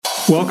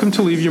Welcome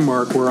to Leave Your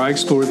Mark, where I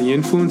explore the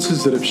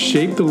influences that have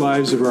shaped the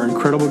lives of our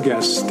incredible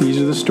guests.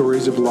 These are the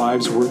stories of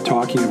lives worth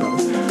talking about.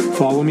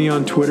 Follow me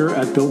on Twitter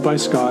at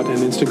BuiltByScott and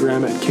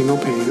Instagram at King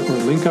O'Payne, or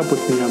link up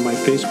with me on my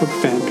Facebook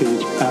fan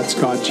page at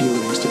Scott G.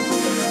 Livingston.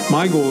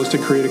 My goal is to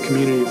create a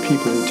community of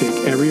people who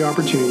take every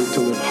opportunity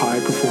to live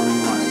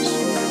high-performing lives.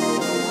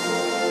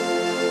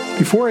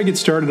 Before I get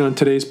started on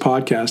today's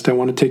podcast, I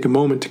want to take a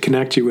moment to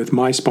connect you with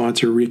my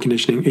sponsor,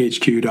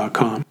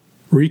 ReconditioningHQ.com.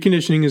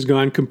 Reconditioning has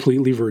gone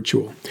completely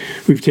virtual.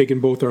 We've taken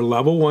both our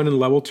Level 1 and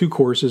Level 2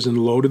 courses and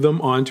loaded them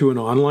onto an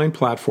online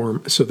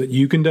platform so that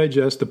you can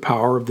digest the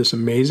power of this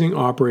amazing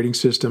operating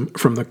system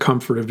from the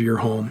comfort of your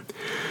home.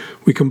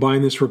 We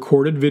combine this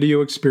recorded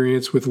video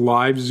experience with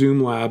live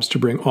Zoom labs to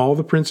bring all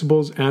the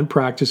principles and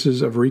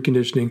practices of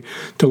reconditioning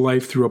to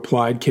life through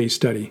applied case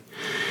study.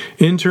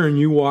 In turn,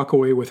 you walk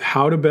away with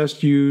how to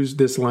best use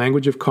this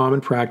language of common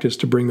practice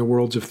to bring the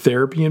worlds of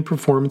therapy and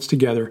performance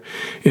together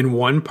in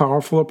one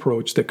powerful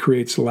approach that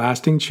creates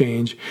lasting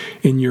change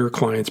in your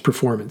client's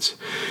performance.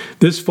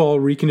 This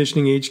fall,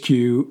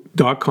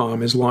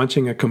 ReconditioningHQ.com is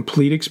launching a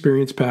complete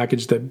experience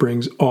package that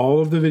brings all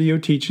of the video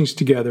teachings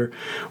together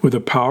with a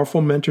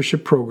powerful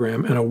mentorship program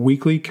and a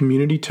weekly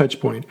community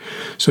touchpoint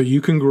so you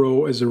can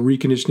grow as the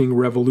reconditioning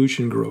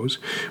revolution grows.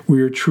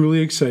 We are truly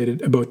excited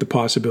about the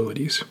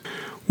possibilities.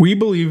 We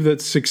believe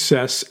that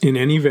success in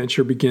any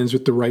venture begins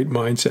with the right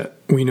mindset.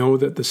 We know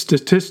that the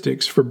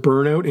statistics for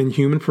burnout in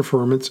human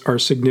performance are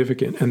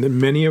significant and that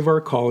many of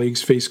our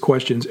colleagues face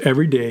questions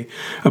every day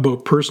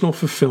about personal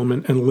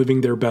fulfillment and living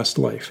their best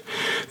life.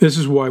 This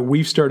is why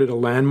we've started a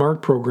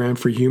landmark program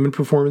for human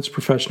performance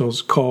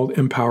professionals called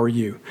Empower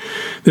You.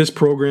 This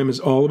program is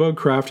all about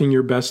crafting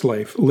your best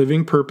life,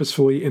 living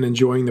purposefully, and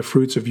enjoying the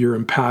fruits of your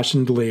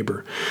impassioned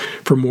labor.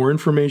 For more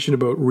information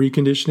about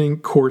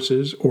reconditioning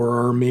courses or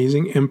our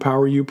amazing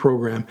Empower You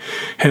program,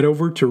 head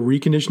over to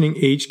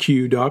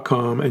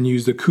reconditioninghq.com and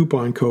use the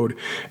coupon code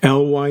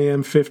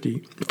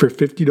LYM50 for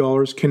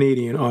 $50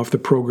 Canadian off the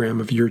program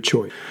of your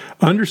choice.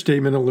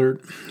 Understatement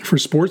alert: for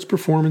sports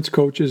performance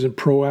coaches and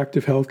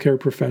proactive healthcare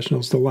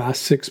professionals, the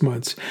last 6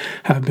 months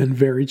have been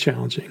very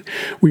challenging.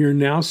 We are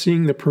now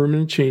seeing the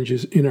permanent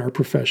changes in our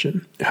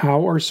profession.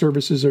 How our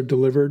services are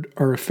delivered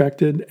are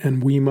affected,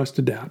 and we must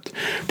adapt.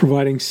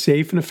 Providing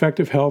safe and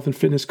effective health and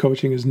fitness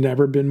coaching has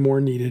never been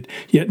more needed,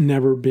 yet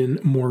never been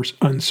more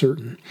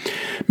uncertain.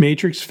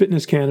 Matrix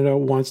Fitness Canada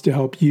wants to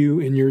help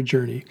you in your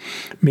journey.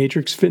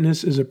 Matrix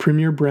Fitness is a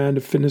premier brand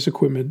of fitness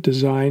equipment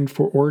designed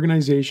for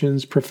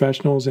organizations,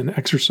 professionals, and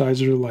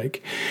exercisers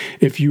alike.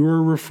 If you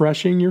are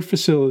refreshing your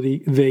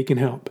facility, they can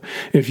help.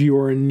 If you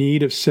are in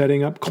need of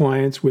setting up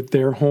clients with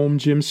their home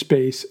gym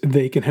space,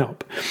 they can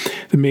help.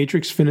 The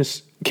Matrix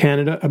Fitness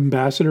Canada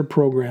Ambassador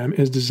Program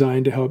is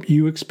designed to help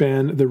you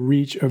expand the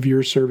reach of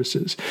your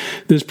services.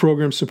 This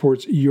program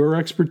supports your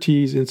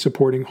expertise in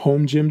supporting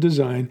home gym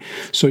design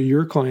so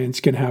your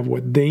clients can have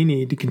what they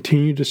need to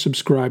continue to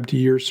subscribe to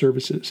your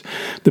services.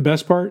 The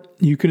best part,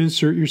 you can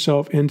insert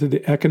yourself into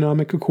the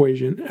economic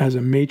equation as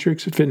a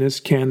Matrix Fitness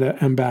Canada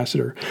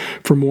Ambassador.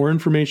 For more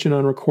information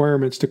on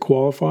requirements to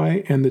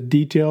qualify and the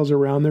details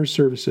around their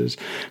services,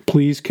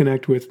 please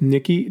connect with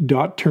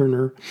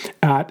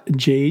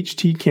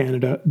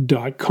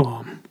nikki.turner@jhtcanada.com.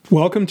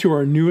 Welcome to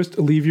our newest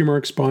Leave Your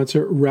Mark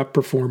sponsor, Rep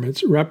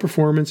Performance. Rep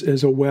Performance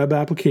is a web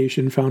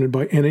application founded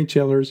by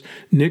NHLers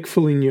Nick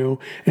Foligno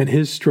and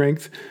his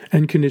strength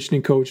and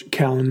conditioning coach,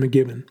 Callan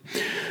McGibbon.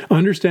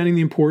 Understanding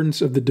the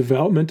importance of the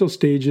developmental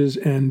stages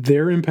and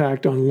their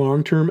impact on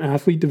long-term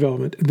athlete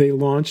development, they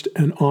launched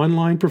an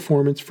online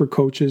performance for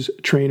coaches,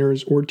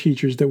 trainers, or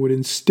teachers that would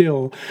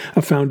instill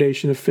a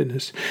foundation of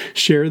fitness,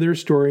 share their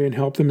story, and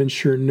help them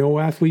ensure no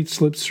athlete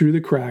slips through the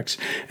cracks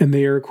and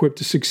they are equipped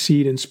to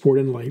succeed in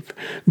sport and life.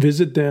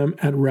 Visit them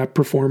at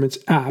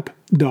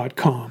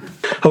repperformanceapp.com.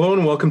 Hello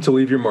and welcome to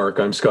Leave Your Mark.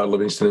 I'm Scott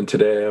Livingston, and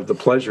today I have the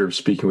pleasure of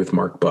speaking with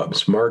Mark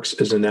Bubbs. Mark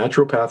is a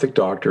naturopathic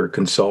doctor,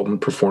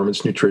 consultant,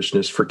 performance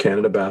nutritionist for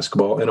Canada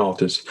Basketball and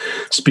Altus,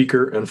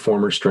 speaker, and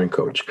former strength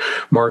coach.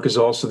 Mark is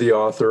also the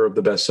author of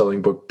the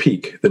best-selling book,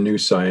 Peak, The New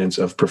Science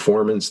of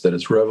Performance that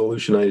is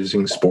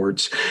revolutionizing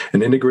sports,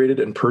 an integrated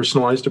and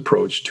personalized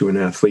approach to an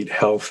athlete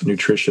health,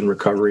 nutrition,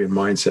 recovery, and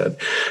mindset,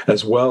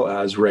 as well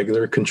as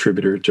regular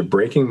contributor to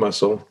Breaking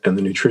Muscle and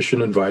the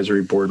Nutrition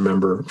Advisory Board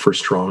member for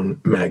Strong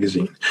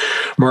Magazine.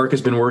 Mark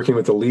has been working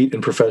with elite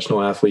and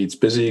professional athletes,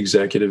 busy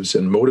executives,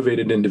 and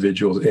motivated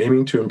individuals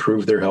aiming to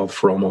improve their health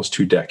for almost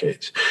 2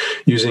 decades,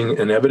 using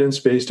an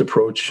evidence-based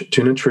approach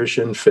to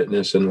nutrition,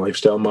 fitness, and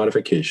lifestyle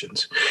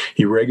modifications.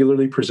 He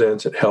regularly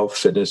presents at health,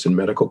 fitness, and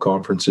medical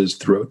conferences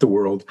throughout the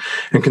world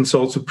and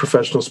consults with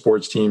professional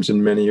sports teams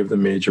in many of the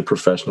major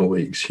professional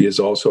leagues. He is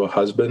also a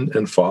husband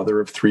and father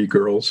of 3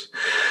 girls.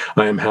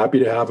 I am happy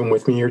to have him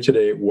with me here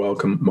today.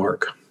 Welcome,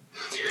 Mark.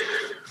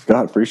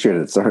 God, appreciate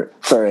it. Sorry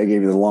I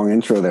gave you the long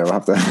intro there. We'll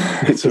have to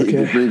it's okay.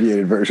 the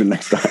abbreviated version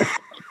next time.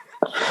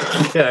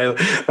 Yeah,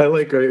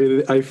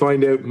 I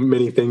find out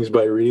many things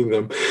by reading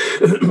them,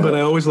 but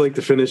I always like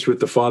to finish with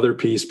the father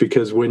piece,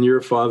 because when you're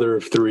a father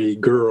of three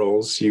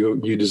girls, you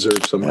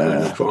deserve some kind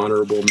of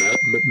honorable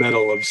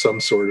medal of some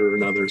sort or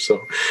another.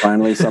 So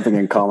finally, something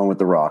in common with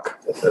The Rock.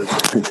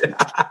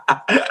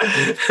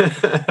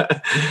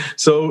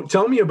 So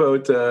tell me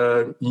about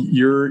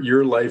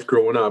your life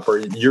growing up.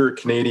 You're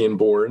Canadian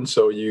born,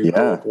 so you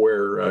grew up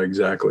where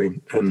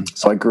exactly?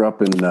 So I grew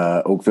up in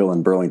Oakville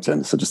and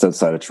Burlington, so just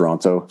outside of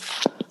Toronto.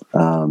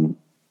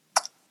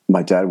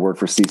 My dad worked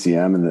for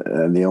CCM,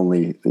 and the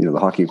only, the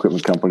hockey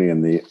equipment company,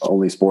 and the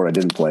only sport I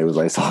didn't play was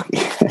ice hockey.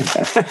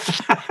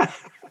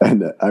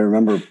 And I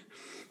remember,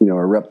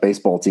 our rep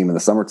baseball team in the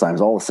summer times,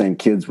 all the same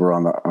kids were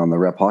on the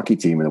rep hockey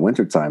team in the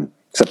wintertime,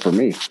 except for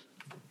me.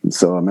 And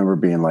so I remember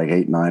being like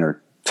 8, 9,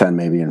 or 10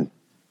 maybe, and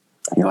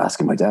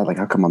asking my dad, like,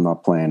 how come I'm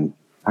not playing?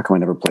 How come I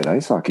never played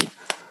ice hockey?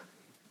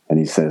 And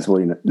he says,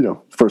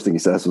 well, first thing he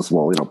says was,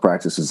 well,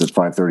 practice is at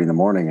 5:30 in the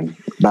morning, and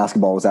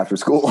basketball was after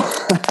school.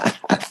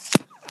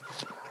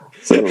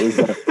 So it was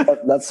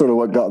that's sort of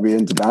what got me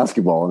into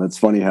basketball. And it's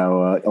funny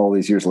how all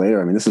these years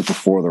later, I mean, this is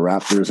before the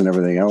Raptors and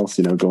everything else,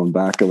 going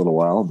back a little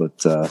while.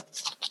 But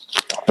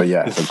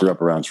yeah, so I grew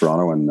up around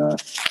Toronto, and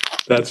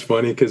that's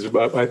funny, because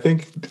I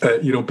think,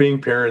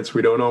 being parents,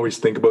 we don't always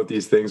think about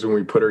these things when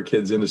we put our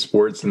kids into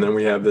sports, and then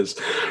we have this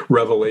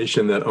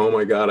revelation that, oh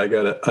my God, I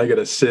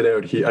gotta sit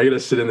out here, I gotta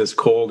sit in this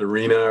cold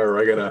arena, or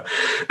I gotta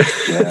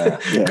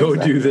go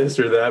do this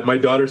or that. My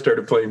daughter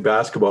started playing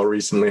basketball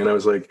recently, and I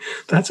was like,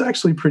 that's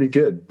actually pretty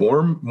good.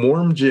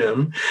 Warm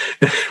gym,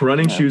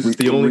 running shoes is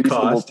the only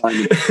cost.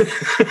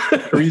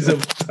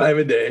 Reasonable time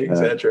of day,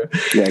 etc.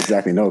 Yeah,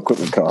 exactly. No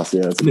equipment costs.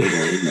 Yeah, that's a big one,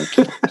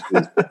 isn't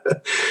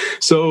it?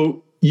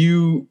 So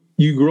you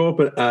grew up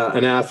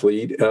an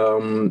athlete.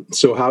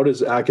 So how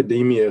does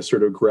academia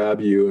sort of grab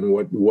you, and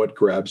what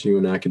grabs you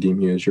in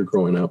academia as you're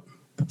growing up?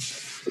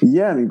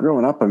 Yeah, I mean,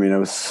 growing up, I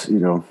was,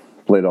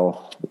 played a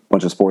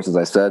bunch of sports, as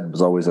I said,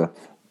 was always a,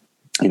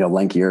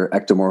 lankier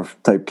ectomorph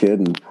type kid.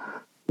 And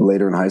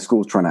later in high school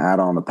was trying to add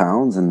on the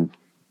pounds, and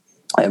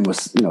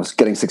was,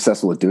 getting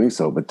successful at doing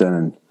so. But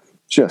then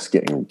just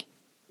getting,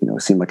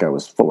 it seemed like I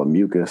was full of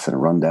mucus and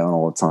run down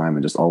all the time,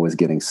 and just always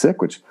getting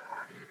sick, which,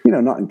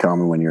 not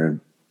uncommon when you're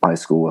in high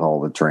school with all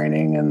the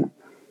training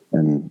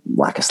and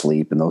lack of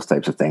sleep and those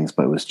types of things.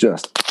 But it was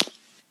just,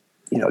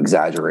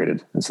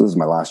 exaggerated. And so this is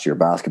my last year of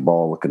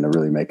basketball, looking to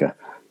really make a,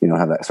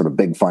 have that sort of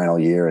big final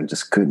year, and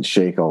just couldn't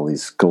shake all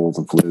these colds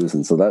and flus.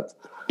 And so that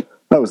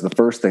was the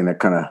first thing that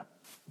kind of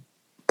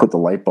put the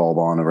light bulb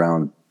on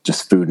around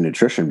just food and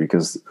nutrition,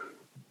 because,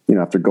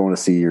 after going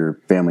to see your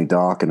family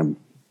doc and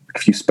a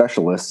few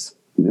specialists,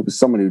 it was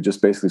someone who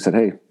just basically said,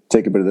 hey,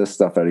 take a bit of this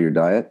stuff out of your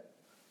diet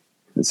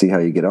and see how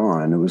you get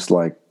on. And it was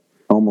like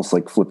almost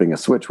like flipping a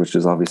switch, which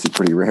is obviously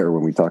pretty rare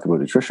when we talk about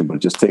nutrition, but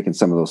just taking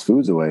some of those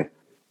foods away,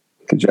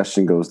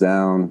 congestion goes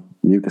down,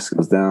 mucus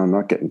goes down,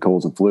 not getting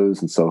colds and flus.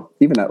 And so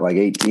even at like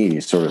 18,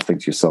 you sort of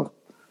think to yourself,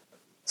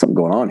 something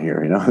going on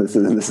here, this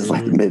is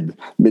like mid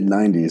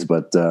 90s.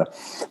 But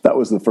that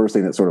was the first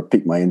thing that sort of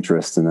piqued my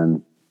interest. And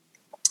then,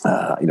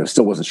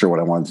 still wasn't sure what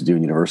I wanted to do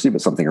in university,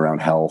 but something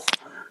around health,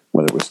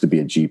 whether it was to be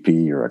a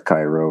GP or a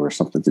chiro or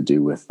something to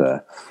do with,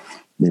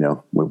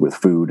 with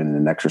food and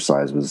an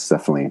exercise, was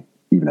definitely,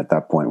 even at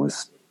that point,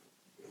 was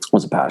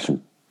a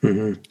passion.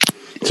 Mm-hmm.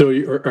 So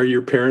are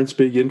your parents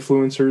big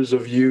influencers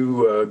of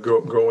you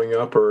growing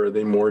up, or are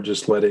they more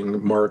just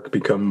letting Mark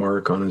become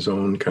Mark on his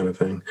own kind of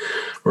thing?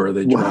 Or are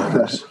they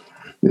drivers?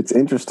 It's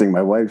interesting.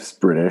 My wife's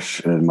British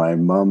and my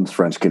mom's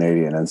French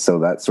Canadian. And so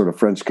that sort of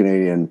French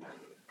Canadian,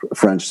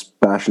 French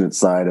passionate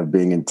side of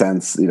being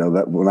intense,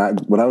 that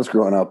when I was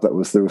growing up, there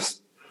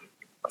was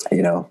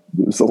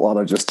a lot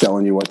of just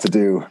telling you what to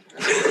do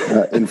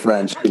in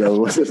French. It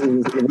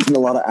wasn't a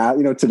lot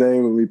of, today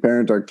when we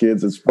parent our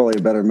kids, it's probably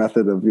a better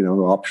method of,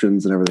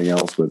 options and everything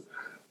else. But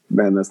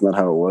man, that's not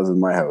how it was in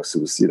my house. It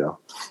was,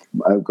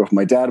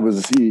 my dad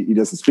was, he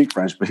doesn't speak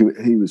French, but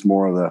he was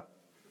more of the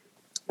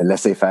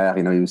laissez-faire,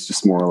 he was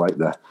just more like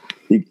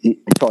he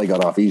probably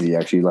got off easy,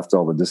 actually. He left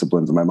all the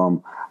disciplines of my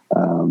mom.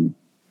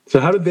 So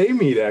how did they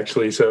meet,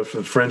 actually? So if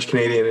the French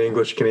Canadian and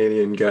English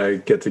Canadian guy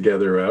get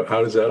together,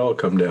 how does that all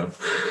come down?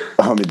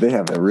 I mean, they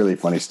have a really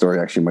funny story,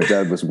 actually. My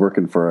dad was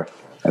working for,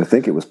 I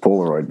think it was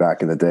Polaroid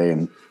back in the day,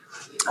 and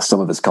some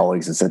of his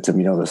colleagues had said to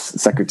him, the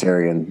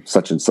secretary in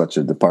such and such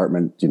a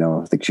department,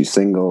 I think she's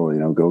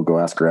single, go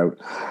ask her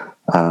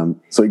out.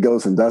 So he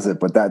goes and does it,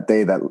 but that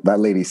day that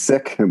lady's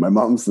sick, and my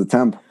mom's the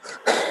temp.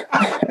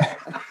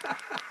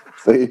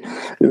 So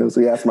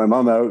he asked my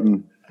mom out,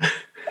 and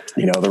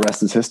the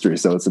rest is history.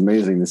 So it's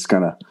amazing, this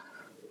kind of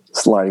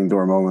sliding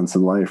door moments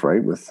in life,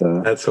 right? With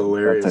that's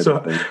hilarious.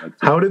 So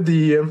how did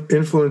the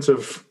influence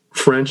of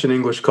French and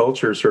English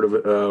culture sort of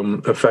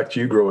affect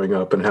you growing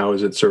up, and how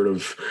has it sort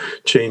of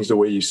changed the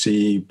way you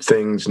see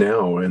things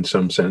now, in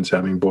some sense,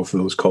 having both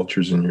of those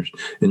cultures in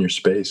your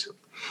space?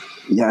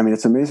 Yeah, I mean,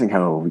 it's amazing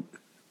how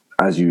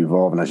as you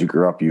evolve and as you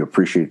grow up, you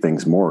appreciate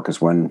things more. Because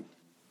when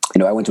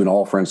I went to an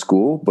all French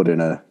school, but in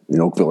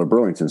Oakville or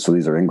Burlington, so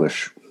these are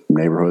English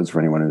neighborhoods for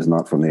anyone who's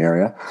not from the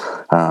area.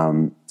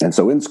 And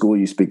so in school,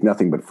 you speak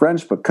nothing but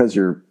French, but because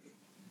your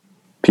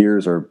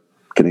peers are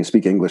can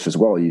speak English as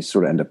well, you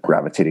sort of end up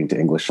gravitating to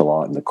English a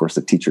lot. And of course,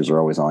 the teachers are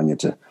always on you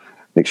to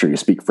make sure you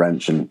speak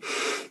French. And,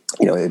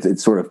 it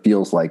sort of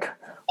feels like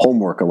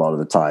homework a lot of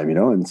the time,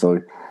 and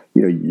so,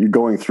 you're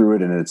going through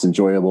it and it's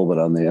enjoyable, but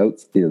on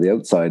the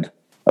outside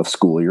of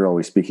school, you're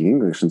always speaking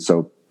English. And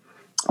so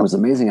it was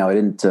amazing how I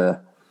didn't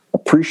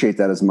appreciate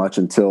that as much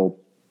until,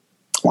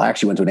 I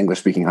actually went to an English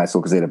speaking high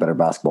school because they had a better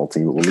basketball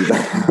team, but we'll leave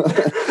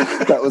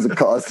that. That was a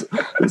cause.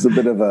 It was a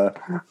bit of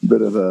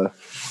a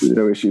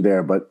issue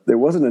there, but it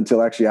wasn't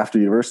until actually after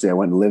university, I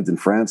went and lived in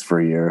France for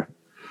a year.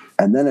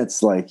 And then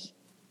it's like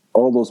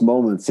all those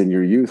moments in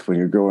your youth when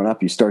you're growing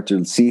up, you start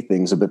to see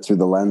things a bit through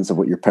the lens of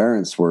what your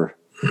parents were,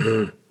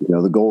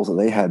 the goals that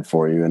they had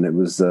for you. And it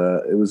was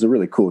a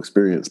really cool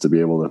experience to be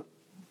able to.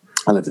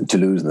 I lived in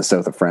Toulouse in the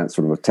south of France,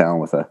 sort of a town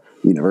with a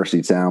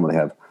university town where they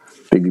have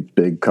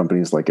big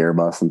companies like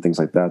Airbus and things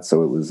like that.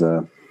 So it was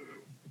a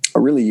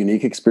really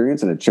unique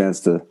experience and a chance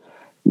to,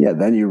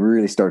 then you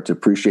really start to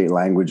appreciate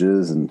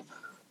languages and,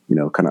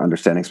 kind of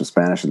understanding some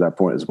Spanish at that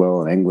point as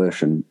well, and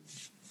English. And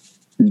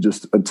you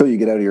just, until you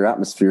get out of your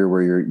atmosphere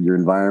where your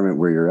environment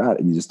where you're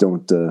at, you just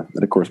don't,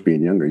 and of course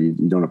being younger, you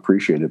don't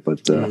appreciate it.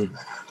 But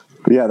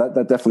yeah,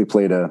 that definitely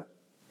played a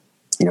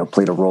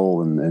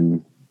role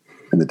in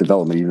the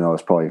development, even though I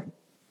was probably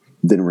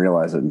didn't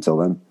realize it until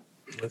then.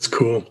 That's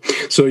cool.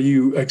 So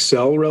you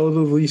excel,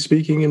 relatively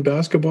speaking, in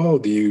basketball.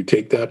 Do you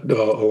take that a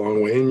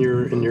long way in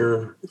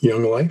your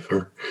young life?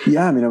 Or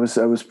yeah,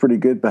 I was pretty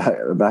good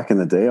back in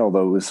the day.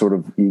 Although it was sort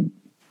of,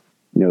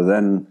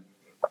 then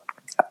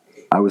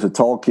I was a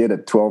tall kid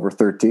at 12 or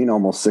 13,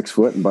 almost 6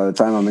 foot, and by the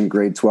time I'm in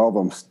grade 12,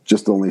 I'm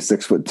just only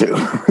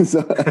 6'2".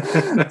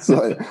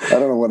 so I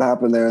don't know what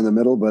happened there in the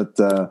middle, but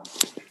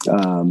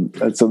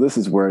and so this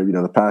is where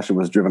the passion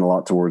was driven a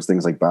lot towards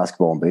things like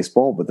basketball and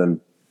baseball, but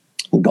then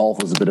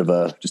golf was a bit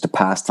of just a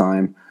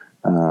pastime.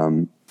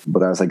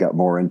 But as I got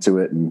more into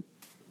it, and,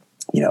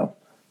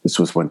 this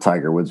was when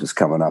Tiger Woods was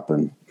coming up,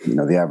 and,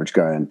 the average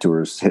guy on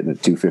tours hitting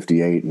at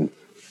 258. And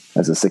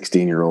as a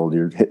 16-year-old,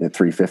 you're hitting at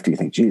 350. You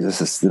think,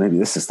 geez, maybe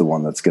this is the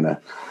one that's going to,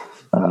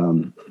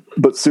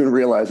 but soon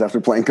realized after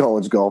playing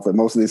college golf that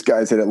most of these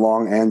guys hit it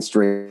long and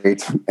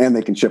straight, and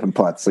they can chip and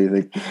putt. So you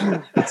think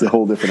it's a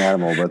whole different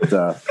animal,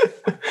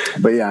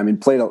 but yeah,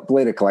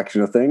 played a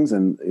collection of things.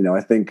 And,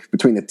 I think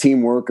between the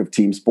teamwork of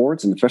team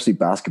sports and especially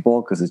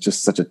basketball, because it's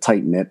just such a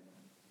tight knit,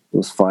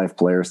 those 5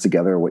 players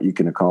together, what you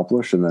can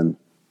accomplish. And then,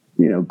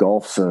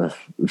 golf's,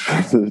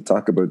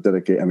 talk about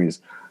dedication.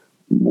 it's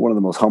one of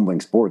the most humbling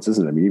sports,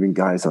 isn't it? Even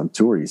guys on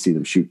tour, you see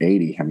them shoot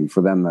 80.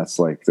 For them, that's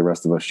like the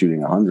rest of us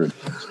shooting 100,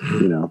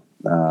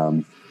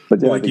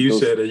 But yeah, like you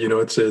said,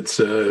 it's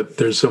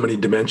there's so many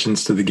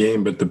dimensions to the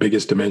game, but the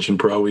biggest dimension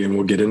probably, and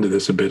we'll get into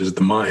this a bit, is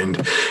the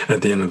mind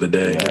at the end of the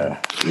day.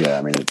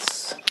 Yeah.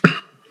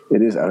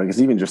 It is,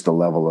 because even just the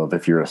level of,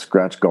 if you're a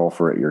scratch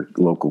golfer at your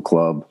local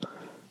club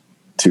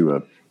to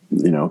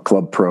a,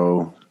 club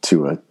pro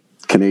to a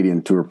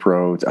Canadian Tour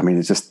pro,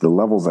 it's just the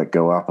levels that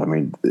go up.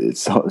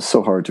 It's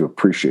so hard to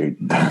appreciate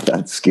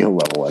that skill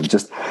level, and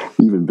just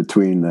even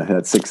between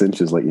that 6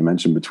 inches, like you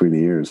mentioned, between the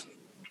ears.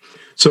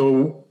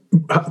 So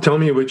tell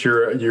me about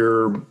your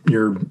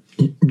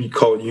you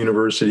call it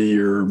university,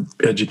 your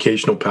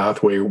educational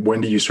pathway.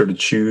 When do you sort of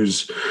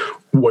choose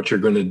what you're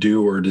going to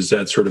do, or does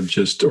that sort of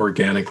just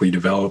organically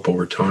develop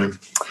over time?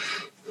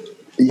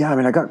 Yeah,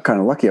 I got kind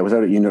of lucky. I was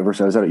out at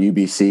university. I was out at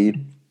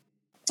UBC,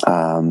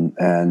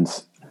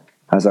 and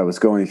as I was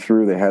going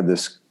through, they had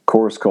this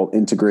course called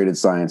Integrated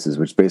Sciences,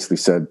 which basically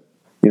said,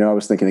 I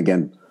was thinking,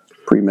 again,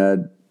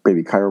 pre-med,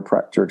 maybe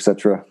chiropractor, et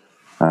cetera.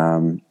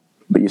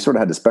 But you sort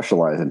of had to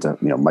specialize into,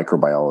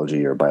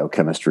 microbiology or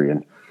biochemistry.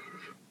 And,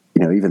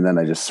 even then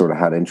I just sort of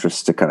had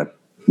interest to kind of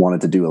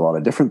wanted to do a lot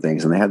of different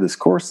things. And they had this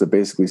course that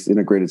basically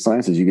integrated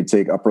sciences. You could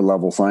take upper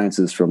level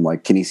sciences from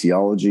like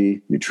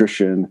kinesiology,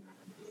 nutrition.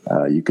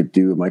 You could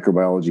do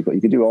microbiology, but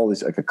you could do all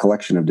these, like a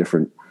collection of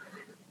different.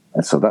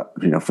 And so that,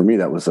 for me,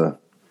 that was a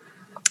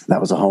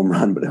home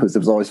run, but it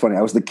was always funny.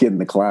 I was the kid in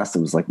the class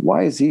that was like,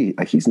 why is he,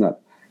 like, he's not.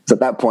 So at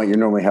that point, you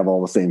normally have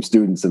all the same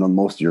students in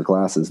most of your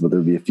classes, but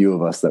there'd be a few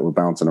of us that were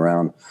bouncing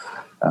around.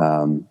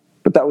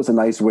 But that was a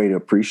nice way to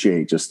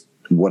appreciate just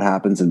what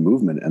happens in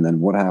movement, and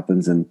then what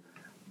happens and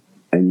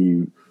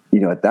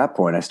at that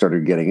point I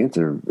started getting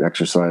into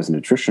exercise and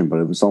nutrition, but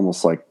it was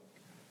almost like,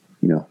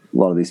 a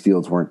lot of these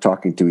fields weren't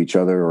talking to each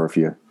other, or if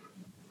you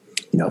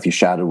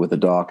shadowed with a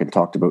doc and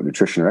talked about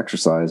nutrition or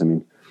exercise,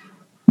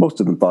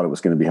 most of them thought it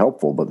was going to be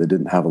helpful, but they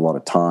didn't have a lot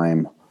of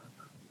time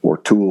or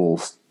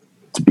tools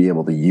to be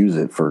able to use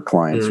it for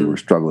clients who were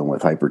struggling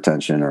with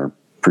hypertension or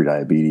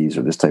prediabetes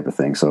or this type of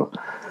thing. So,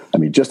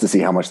 just to see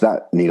how much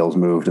that needle's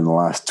moved in the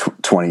last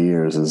 20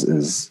 years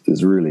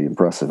is really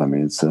impressive.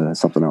 It's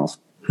something else.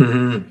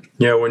 Mm-hmm.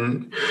 Yeah.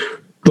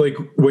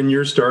 When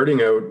you're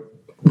starting out,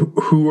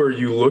 who are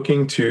you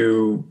looking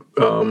to,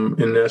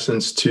 in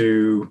essence,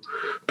 to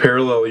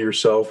parallel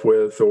yourself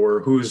with,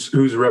 or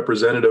who's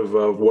representative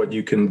of what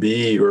you can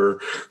be or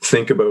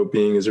think about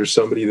being? Is there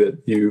somebody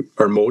that you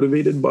are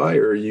motivated by,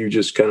 or are you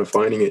just kind of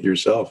finding it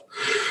yourself?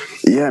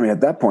 Yeah, I mean,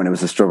 at that point it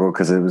was a struggle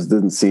because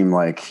didn't seem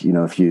like,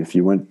 if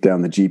you went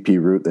down the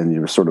GP route, then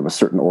you were sort of a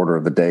certain order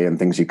of the day and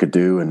things you could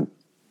do, and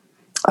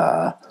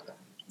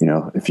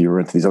if you were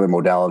into these other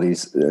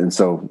modalities, and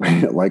so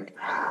like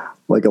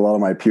a lot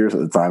of my peers at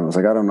the time, I was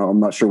like, I don't know,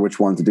 I'm not sure which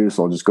one to do,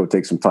 so I'll just go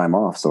take some time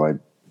off. So I,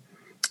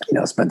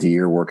 spent a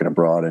year working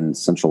abroad in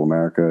Central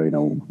America,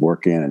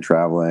 working and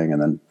traveling, and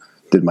then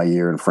did my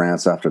year in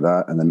France after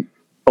that. And then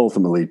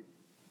ultimately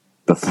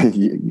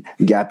the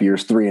gap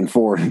years 3 and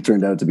 4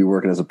 turned out to be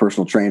working as a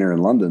personal trainer in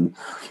London.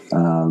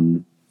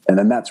 And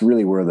then that's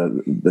really where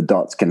the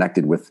dots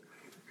connected with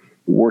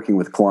working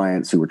with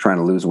clients who were trying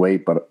to lose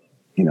weight, but,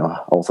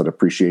 also had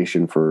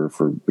appreciation for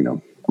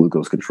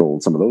glucose control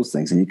and some of those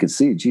things. And you could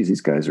see, geez,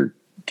 these guys are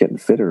getting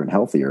fitter and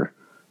healthier.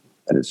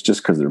 And it's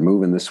just because they're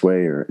moving this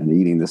way and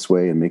eating this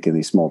way and making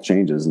these small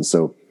changes. And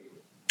so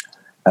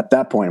at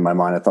that point in my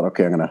mind, I thought,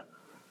 okay, I'm going to,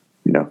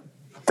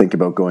 think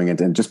about going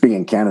into, and just being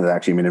in Canada,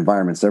 actually, I mean,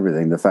 environment's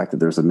everything. The fact that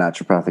there's a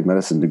naturopathic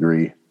medicine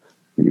degree,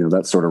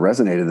 that sort of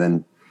resonated.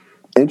 Then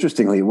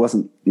interestingly, it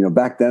wasn't,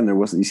 back then there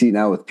wasn't, you see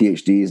now with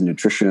PhDs and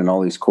nutrition and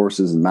all these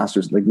courses and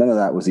masters, like none of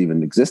that was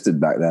even existed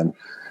back then.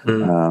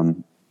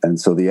 Mm. And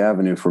so the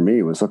avenue for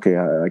me was, okay,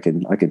 I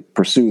can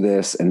pursue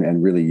this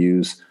and really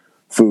use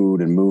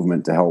food and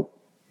movement to help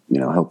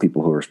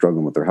people who are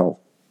struggling with their health.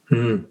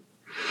 Mm.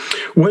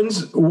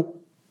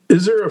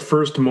 Is there a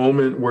first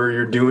moment where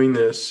you're doing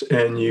this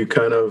and you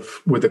kind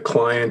of, with a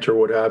client or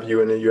what have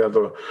you, and then you have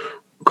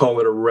call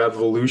it a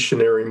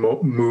revolutionary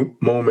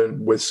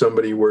moment with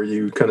somebody where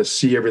you kind of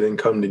see everything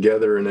come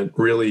together and it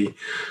really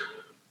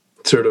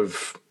sort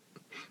of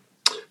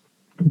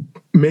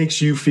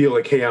makes you feel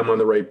like, hey, I'm on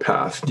the right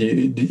path? Do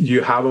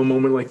you have a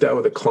moment like that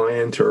with a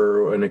client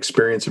or an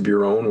experience of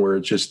your own where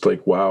it's just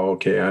like, wow,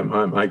 okay,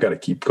 I got to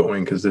keep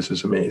going because this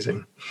is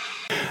amazing?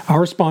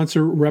 Our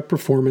sponsor, Rep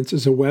Performance,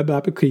 is a web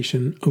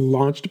application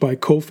launched by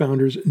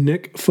co-founders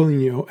Nick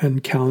Foligno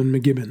and Callan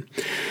McGibbon.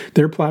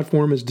 Their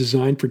platform is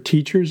designed for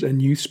teachers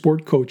and youth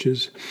sport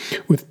coaches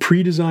with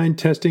pre-designed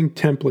testing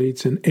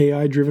templates and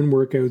AI-driven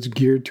workouts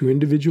geared to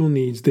individual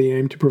needs. They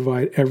aim to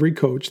provide every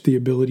coach the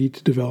ability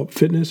to develop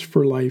fitness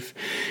for life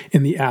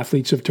in the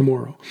athletes of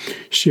tomorrow,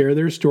 share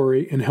their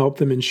story, and help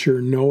them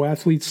ensure no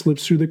athlete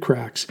slips through the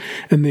cracks,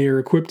 and they are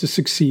equipped to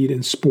succeed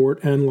in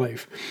sport and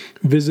life.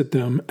 Visit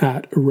them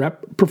at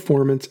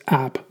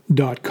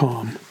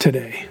repperformanceapp.com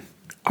today.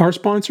 Our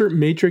sponsor,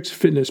 Matrix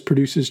Fitness,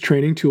 produces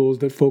training tools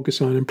that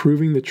focus on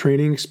improving the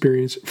training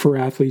experience for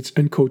athletes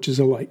and coaches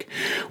alike.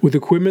 With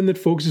equipment that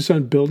focuses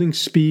on building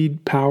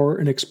speed, power,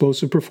 and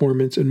explosive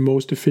performance in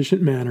most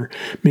efficient manner,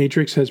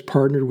 Matrix has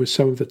partnered with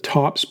some of the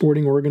top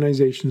sporting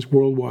organizations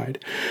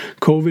worldwide.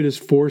 COVID has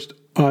forced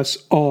us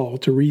all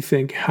to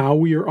rethink how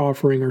we are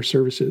offering our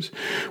services.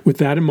 With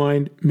that in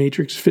mind,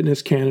 Matrix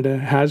Fitness Canada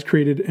has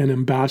created an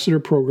ambassador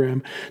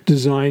program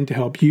designed to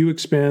help you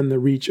expand the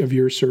reach of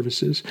your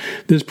services.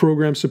 This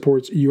program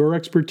supports your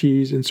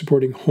expertise in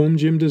supporting home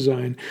gym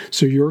design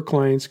so your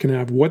clients can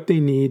have what they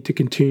need to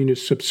continue to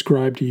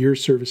subscribe to your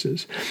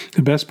services.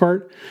 The best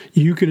part?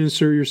 You can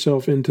insert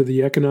yourself into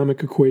the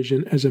economic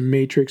equation as a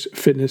Matrix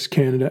Fitness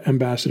Canada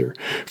ambassador.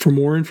 For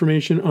more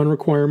information on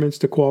requirements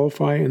to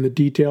qualify and the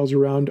details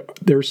around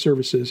their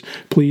services,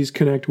 please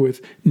connect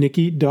with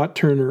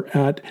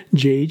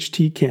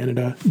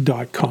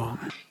nikki.turner@jhtcanada.com.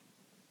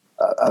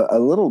 A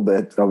little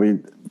bit. I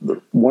mean,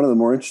 one of the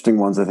more interesting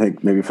ones, I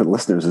think, maybe for the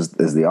listeners,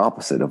 is the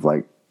opposite of,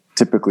 like,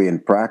 typically in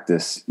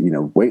practice,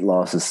 weight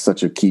loss is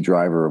such a key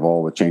driver of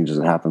all the changes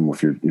that happen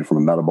with your, from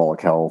a metabolic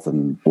health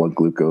and blood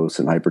glucose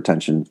and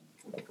hypertension.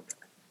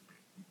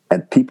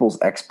 And people's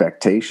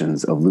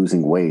expectations of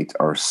losing weight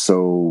are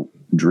so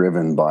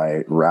driven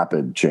by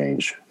rapid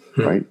change,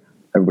 right?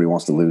 Everybody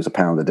wants to lose a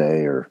pound a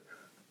day or,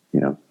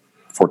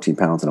 14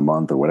 pounds in a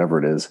month or whatever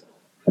it is.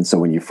 And so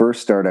when you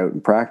first start out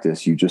in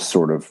practice, you just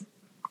sort of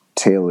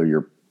tailor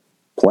your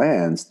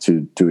plans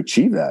to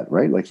achieve that,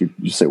 right? Like you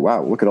say,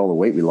 wow, look at all the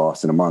weight we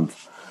lost in a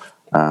month.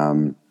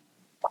 The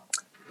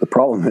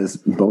problem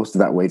is most of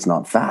that weight's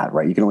not fat,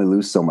 right? You can only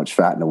lose so much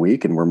fat in a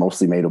week, and we're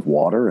mostly made of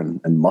water, and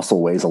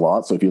muscle weighs a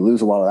lot. So if you lose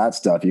a lot of that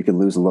stuff, you can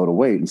lose a load of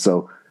weight. And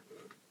so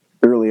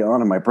early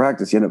on in my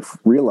practice, you end up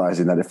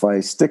realizing that if I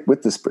stick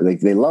with this,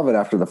 they love it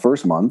after the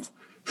first month,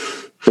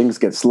 things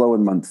get slow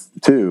in month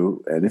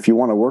 2. And if you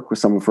want to work with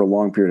someone for a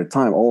long period of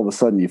time, all of a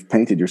sudden you've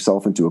painted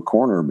yourself into a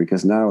corner,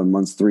 because now in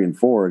months 3 and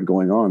 4 and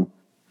going on,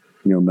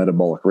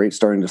 metabolic rate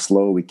starting to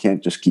slow. We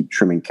can't just keep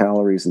trimming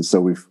calories. And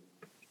so we've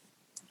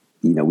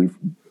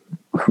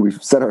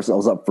set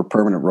ourselves up for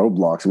permanent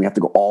roadblocks, and we have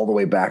to go all the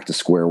way back to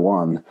square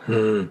one.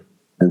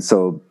 And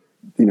so,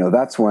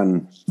 that's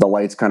when the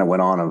lights kind of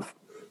went on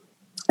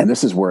and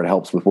this is where it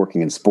helps with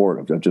working in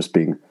sport, of just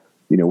being,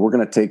 we're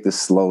going to take this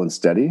slow and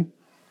steady.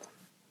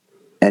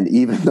 And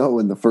even though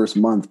in the first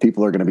month,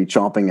 people are going to be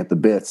chomping at the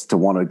bits to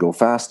want to go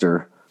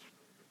faster,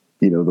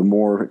 the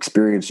more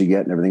experience you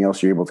get and everything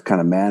else, you're able to kind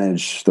of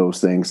manage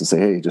those things and say,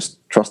 hey, just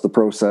trust the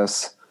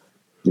process.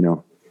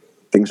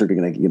 Things are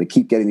going to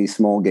keep getting these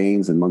small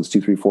gains in months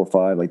 2, 3, 4,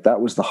 5. Like that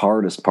was the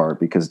hardest part,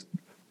 because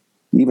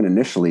even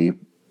initially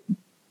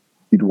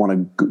you'd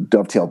want to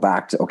dovetail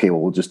back to, okay,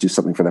 well, we'll just do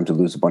something for them to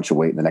lose a bunch of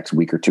weight in the next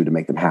week or two to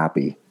make them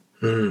happy.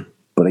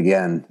 But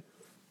again,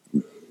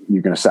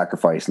 you're going to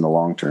sacrifice in the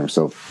long term.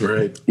 So,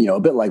 right. A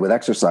bit like with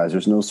exercise,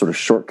 there's no sort of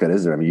shortcut,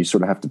 is there? I mean, you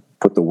sort of have to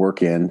put the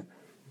work in.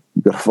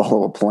 You've got to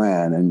follow a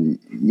plan, and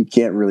you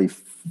can't really,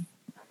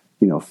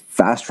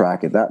 fast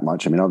track it that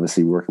much. I mean,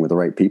 obviously working with the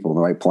right people and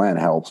the right plan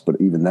helps,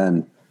 but even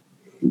then,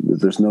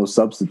 there's no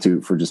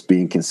substitute for just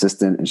being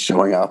consistent and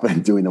showing up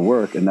and doing the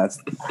work. And that's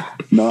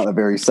not a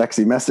very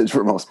sexy message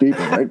for most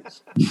people, right?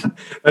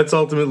 That's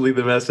ultimately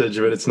the message,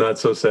 but it's not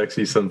so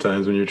sexy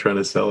sometimes when you're trying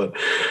to sell it.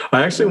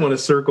 I actually want to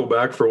circle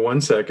back for 1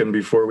 second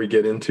before we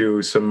get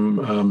into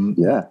some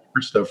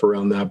stuff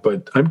around that.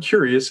 But I'm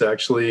curious,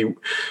 actually.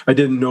 I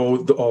didn't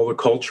know all the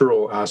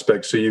cultural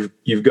aspects. So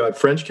you've got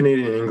French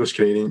Canadian and English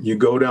Canadian. You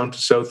go down to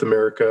South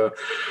America.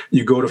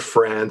 You go to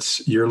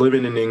France. You're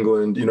living in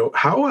England.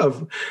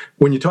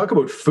 When you talk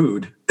about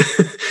food,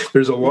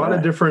 there's a lot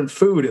of different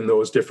food in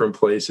those different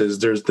places.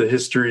 There's the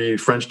history,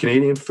 French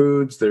Canadian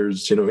foods.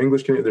 There's,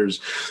 English Canadian.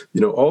 There's,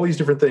 all these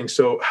different things.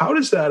 So how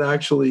does that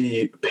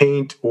actually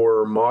paint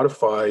or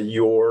modify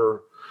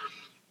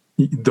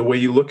the way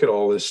you look at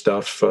all this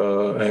stuff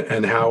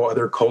and how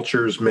other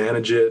cultures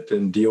manage it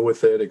and deal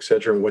with it, et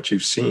cetera, and what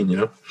you've seen,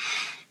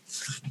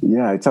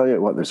 Yeah, I tell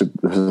you what, there's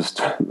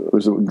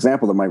an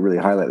example that might really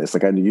highlight this.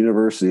 Like at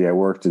university, I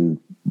worked in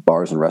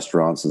bars and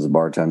restaurants as a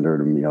bartender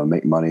to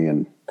make money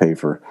and pay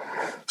for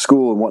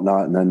school and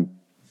whatnot. And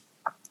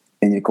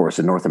of course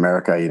in North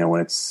America,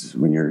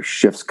 when your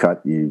shift's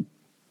cut, you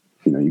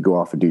go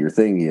off and do your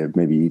thing. You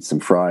maybe eat some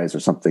fries or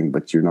something,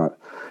 but you're not,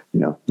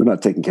 they're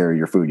not taking care of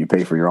your food. You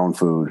pay for your own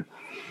food.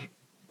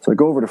 So I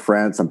go over to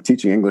France. I'm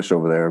teaching English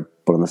over there,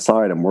 but on the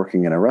side, I'm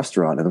working in the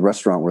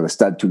restaurant where the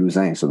Stade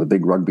Toulousain, so the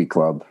big rugby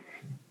club.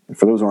 And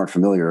for those who aren't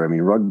familiar, I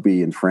mean,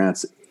 rugby in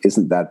France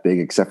isn't that big,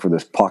 except for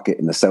this pocket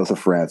in the south of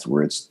France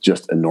where it's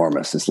just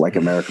enormous. It's like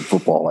American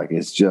football. Like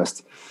it's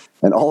just,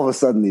 and all of a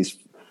sudden these,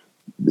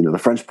 the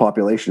French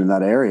population in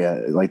that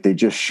area, like they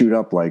just shoot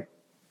up like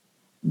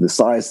the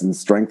size and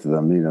strength of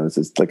them.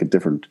 It's like a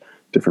different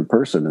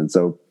person. And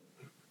so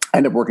I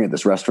ended up working at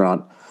this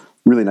restaurant,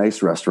 really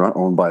nice restaurant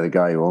owned by the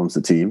guy who owns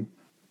the team.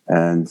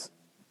 And,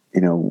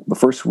 the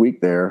first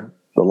week there,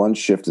 the lunch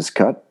shift is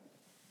cut.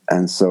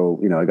 And so,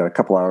 I got a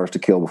couple hours to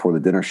kill before the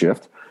dinner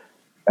shift.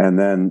 And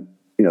then,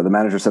 the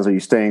manager says, "Are you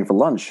staying for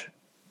lunch?"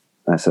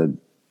 And I said,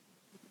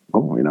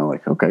 "Oh,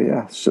 okay,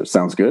 yeah,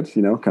 sounds good,"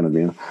 kind of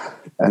being.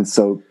 And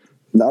so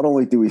not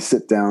only do we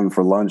sit down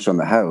for lunch on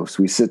the house,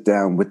 we sit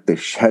down with the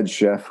head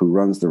chef who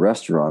runs the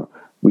restaurant.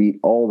 We eat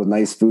all the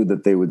nice food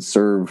that they would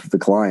serve the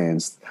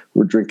clients.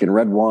 We're drinking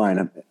red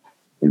wine.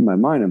 In my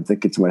mind, I'm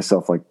thinking to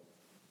myself, like,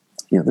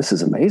 this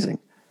is amazing.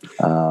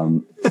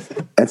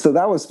 And so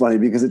that was funny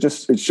because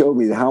it showed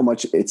me how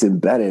much it's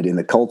embedded in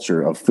the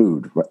culture of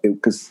food,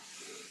 because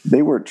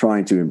they weren't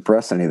trying to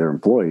impress any of their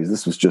employees.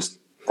 This was just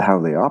how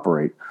they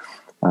operate.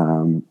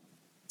 And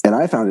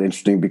I found it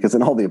interesting because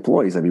in all the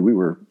employees, I mean,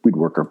 we'd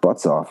work our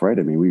butts off, right?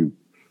 I mean,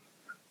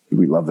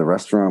 we love the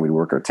restaurant. We'd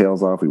work our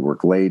tails off. We'd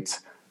work late.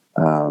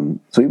 So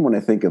even when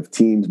I think of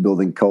teams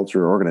building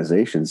culture or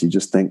organizations, you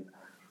just think,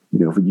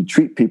 if you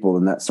treat people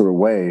in that sort of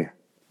way,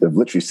 of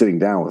literally sitting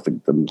down with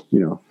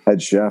the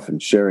head chef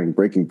and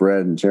breaking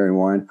bread and sharing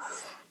wine.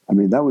 I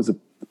mean, that was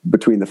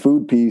between the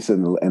food piece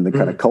and the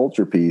kind of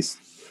culture piece.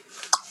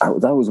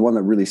 That was one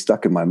that really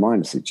stuck in my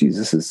mind. I said, geez,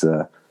 this is,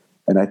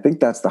 and I think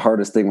that's the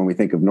hardest thing when we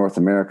think of North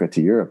America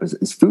to Europe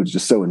is food's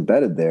just so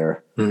embedded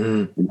there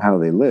in how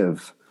they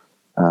live.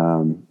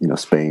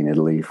 Spain,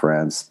 Italy,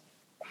 France,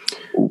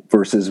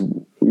 versus,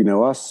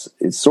 us,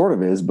 it sort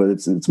of is, but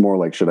it's more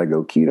like, should I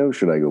go keto?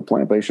 Should I go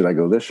plant-based? Should I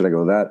go this? Should I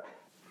go that?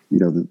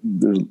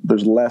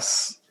 There's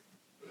less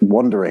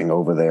wondering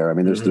over there. I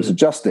mean, there's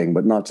adjusting,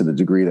 but not to the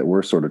degree that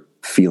we're sort of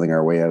feeling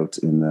our way out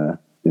in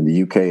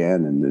the UK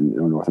and in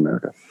North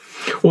America.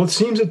 Well, it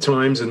seems at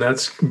times, and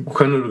that's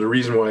kind of the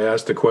reason why I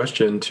asked the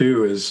question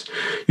too, is,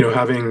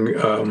 having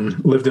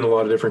lived in a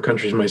lot of different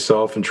countries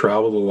myself and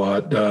traveled a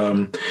lot,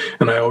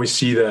 and I always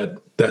see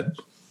that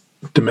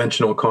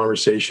dimensional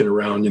conversation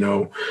around,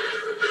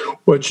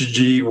 what should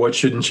you eat, what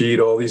shouldn't you eat,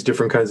 all these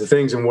different kinds of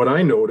things. And what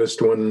I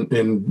noticed when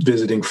in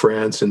visiting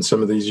France and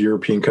some of these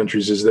European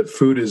countries is that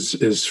food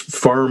is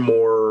far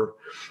more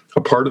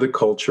a part of the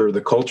culture.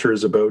 The culture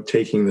is about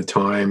taking the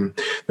time.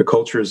 The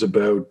culture is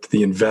about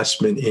the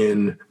investment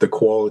in the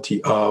quality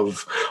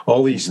of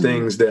all these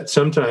things that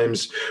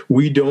sometimes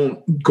we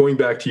don't, going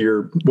back to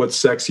your what's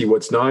sexy,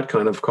 what's not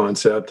kind of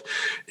concept.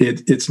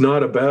 It's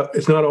not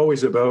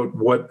always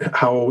about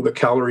how the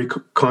calorie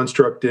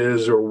construct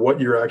is or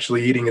what you're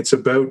actually eating. It's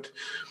about,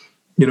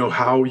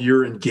 how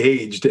you're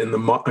engaged in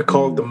I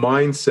call it the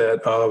mindset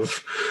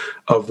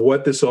of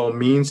what this all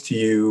means to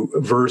you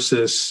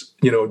versus,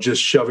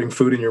 just shoving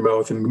food in your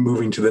mouth and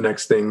moving to the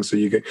next thing. So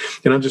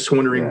and I'm just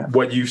wondering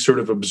what you've sort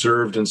of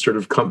observed and sort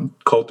of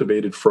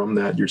cultivated from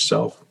that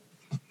yourself.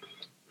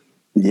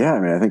 Yeah. I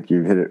mean, I think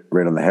you hit it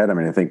right on the head. I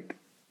mean, I think,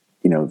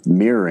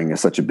 mirroring is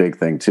such a big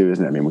thing too,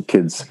 isn't it? I mean, when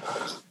kids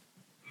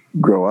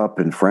grow up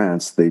in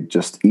France, they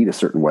just eat a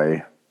certain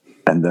way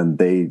and then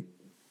they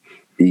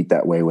eat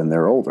that way when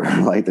they're older.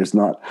 Like there's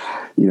not,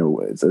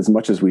 as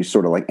much as we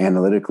sort of like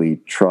analytically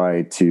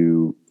try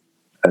to,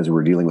 as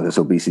we're dealing with this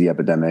obesity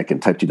epidemic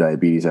and type 2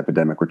 diabetes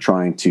epidemic, we're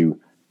trying to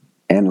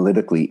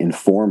analytically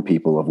inform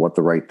people of what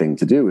the right thing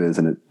to do is.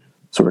 And it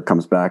sort of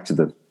comes back to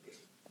the,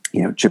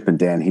 Chip and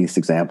Dan Heath's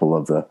example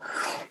of the,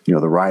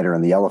 the rider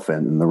and the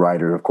elephant. And the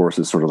rider, of course,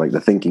 is sort of like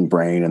the thinking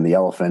brain, and the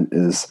elephant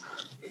is,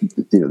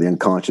 the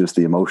unconscious,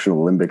 the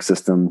emotional limbic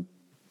system.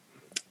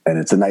 And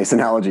it's a nice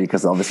analogy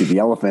because obviously the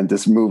elephant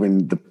is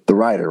moving the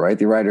rider, right?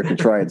 The rider can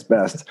try its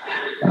best.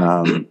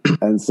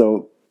 And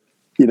so,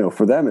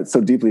 for them, it's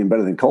so deeply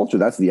embedded in culture.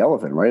 That's the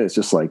elephant, right? It's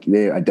just like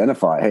they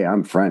identify, hey,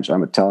 I'm French,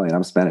 I'm Italian,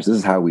 I'm Spanish. This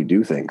is how we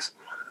do things.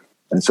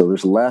 And so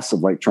there's less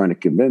of like trying to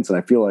convince. And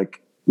I feel like,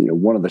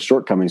 one of the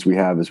shortcomings we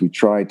have is we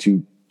try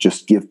to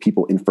just give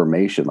people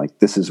information. Like,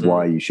 this is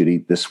why you should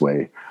eat this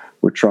way.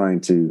 We're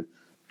trying to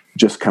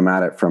just come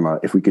at it from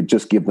if we could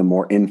just give them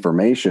more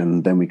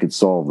information, then we could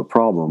solve the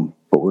problem.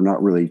 But we're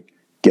not really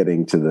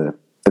getting to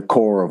the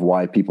core of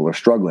why people are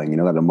struggling,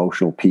 that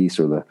emotional piece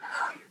or the,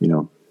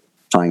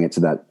 tying it to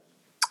that,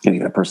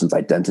 getting a person's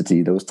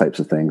identity, those types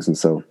of things. And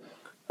so,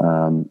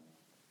 from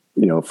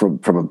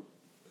a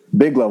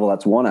big level,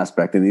 that's one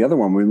aspect. And the other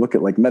one, when we look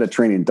at like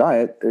Mediterranean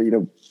diet,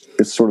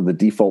 it's sort of the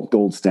default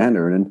gold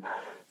standard. And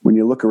when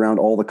you look around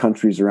all the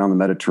countries around the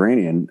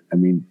Mediterranean, I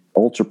mean,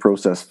 ultra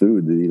processed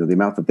food, the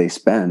amount that they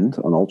spend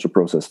on ultra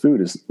processed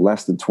food is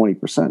less than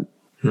 20%.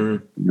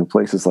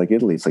 Places like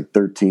Italy, it's like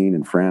 13,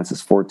 and France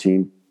is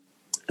 14.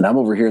 And I'm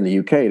over here in the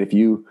UK. And if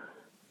you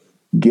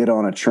get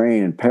on a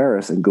train in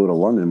Paris and go to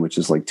London, which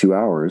is like 2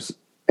 hours,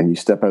 and you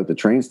step out the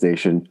train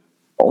station,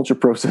 ultra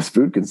processed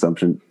food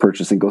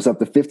purchasing goes up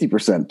to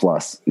 50%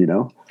 plus,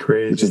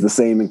 Crazy. Which is the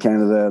same in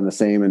Canada and the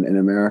same in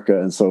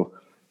America. And so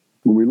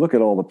when we look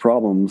at all the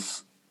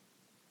problems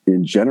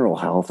in general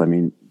health, I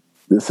mean,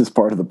 this is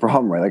part of the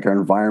problem, right? Like our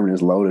environment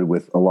is loaded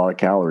with a lot of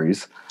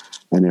calories.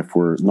 And if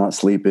we're not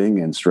sleeping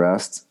and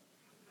stressed,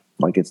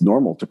 like it's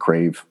normal to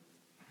crave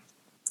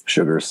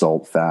sugar,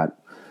 salt, fat,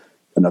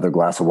 another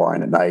glass of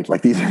wine at night.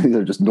 Like these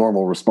are just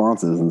normal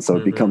responses. And so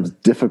it becomes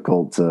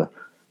difficult to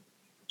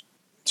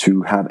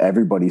have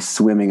everybody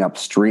swimming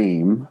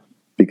upstream,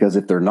 because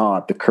if they're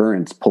not, the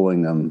current's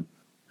pulling them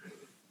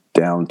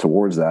down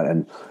towards that.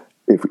 And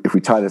if we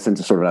tie this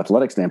into sort of an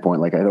athletic standpoint,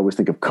 like I always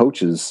think of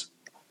coaches,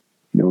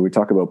 when we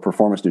talk about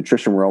performance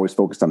nutrition, we're always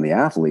focused on the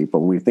athlete, but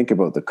when we think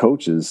about the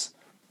coaches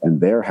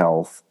and their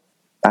health,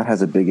 that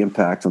has a big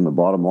impact on the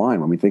bottom line.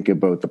 When we think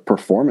about the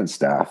performance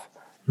staff,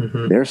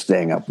 they're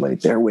staying up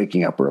late, they're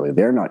waking up early,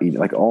 they're not eating.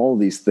 Like all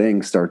these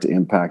things start to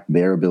impact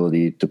their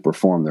ability to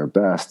perform their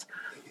best.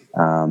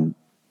 And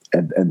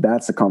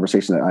that's a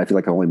conversation that I feel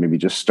like only maybe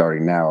just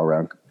starting now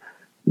around,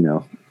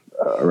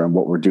 around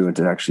what we're doing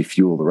to actually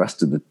fuel the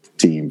rest of the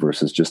team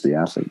versus just the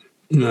athlete.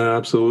 No,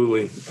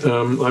 absolutely.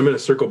 I'm going to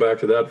circle back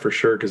to that for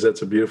sure, because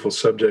that's a beautiful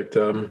subject.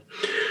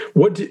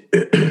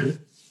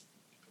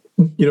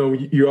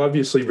 You're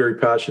obviously very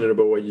passionate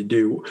about what you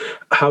do.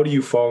 How do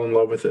you fall in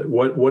love with it?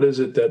 What is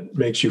it that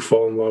makes you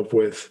fall in love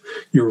with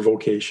your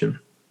vocation?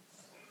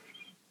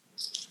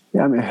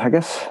 Yeah, I mean,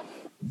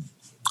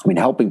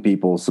 helping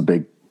people is a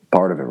big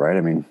part of it, right?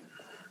 I mean,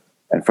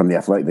 and from the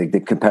athletic, the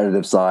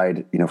competitive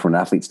side, from an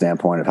athlete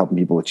standpoint of helping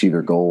people achieve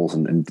their goals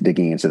and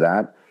digging into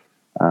that.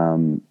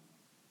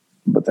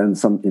 But then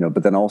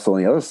also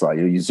on the other side,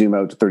 you zoom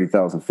out to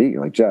 30,000 feet.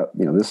 You're like, Jeff,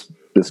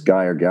 this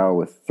guy or gal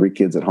with 3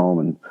 kids at home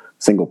and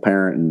single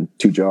parent and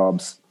 2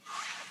 jobs,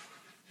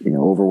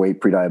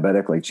 overweight,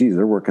 pre-diabetic, like, geez,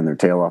 they're working their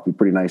tail off. It'd be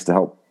pretty nice to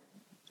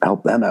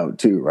help them out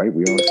too, right?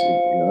 We always,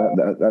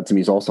 that to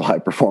me is also high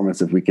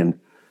performance if we can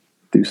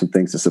do some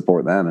things to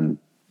support them. And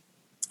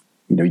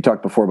you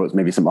talked before about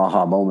maybe some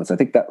aha moments. I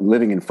think that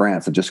living in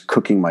France and just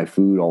cooking my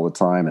food all the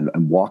time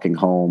and walking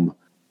home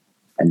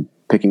and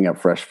picking up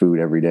fresh food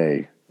every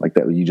day, like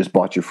that, you just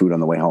bought your food on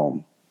the way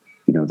home.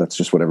 That's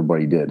just what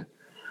everybody did.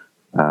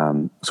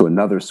 So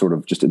another sort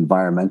of just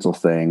environmental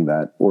thing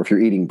or if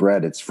you're eating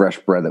bread, it's fresh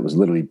bread that was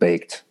literally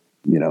baked.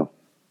 You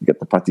get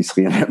the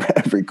pâtisserie in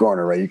every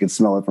corner, right? You can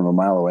smell it from a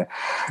mile away.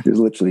 It was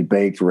literally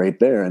baked right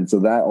there. And so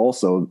that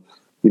also,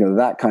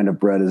 that kind of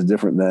bread is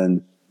different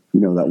than,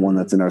 that one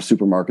that's in our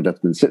supermarket that's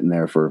been sitting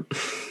there for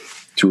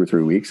 2 or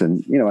 3 weeks.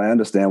 And, I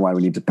understand why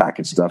we need to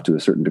package stuff to a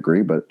certain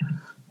degree, but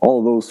all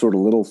of those sort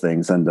of little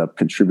things end up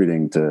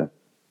contributing to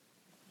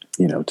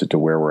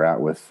where we're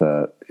at with,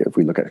 if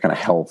we look at kind of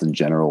health in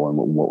general and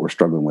what we're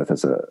struggling with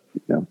as a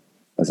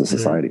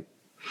society.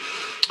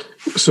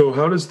 So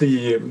how does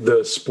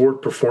the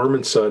sport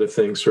performance side of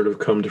things sort of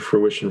come to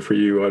fruition for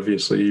you?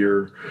 Obviously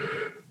you're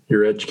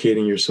you're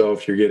educating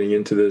yourself, you're getting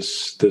into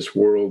this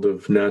world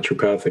of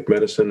naturopathic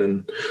medicine.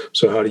 And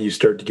so how do you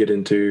start to get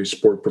into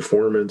sport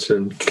performance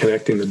and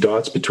connecting the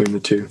dots between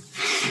the two?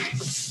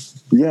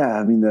 Yeah,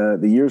 I mean,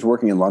 the years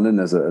working in London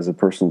as a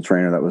personal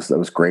trainer, that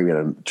was great. We had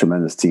a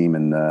tremendous team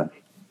in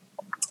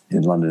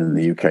London and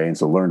the UK, and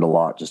so learned a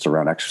lot just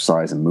around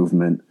exercise and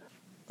movement,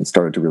 and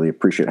started to really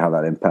appreciate how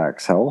that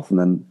impacts health. And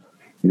then,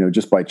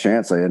 just by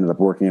chance, I ended up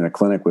working in a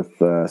clinic with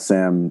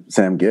Sam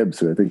Gibbs,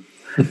 who I think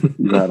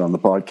you had on the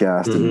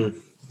podcast. Mm-hmm.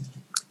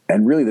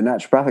 And really the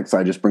naturopathic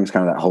side just brings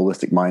kind of that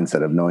holistic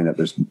mindset of knowing that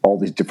there's all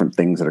these different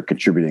things that are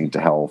contributing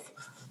to health.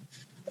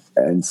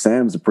 And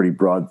Sam's a pretty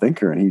broad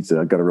thinker, and he's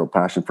got a real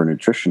passion for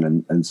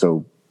nutrition. And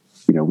so,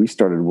 we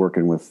started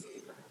working with,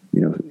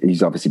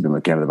 he's obviously been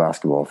with Canada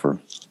Basketball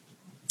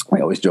I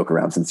always joke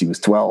around since he was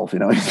 12,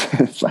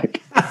 it's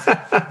like,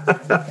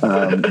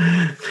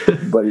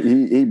 but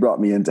he brought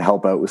me in to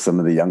help out with some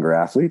of the younger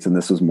athletes. And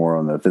this was more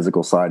on the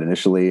physical side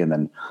initially. And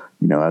then,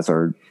 as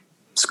our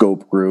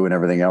scope grew and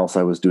everything else,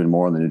 I was doing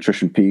more on the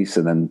nutrition piece.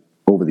 And then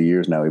over the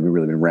years now, we've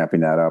really been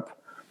ramping that up.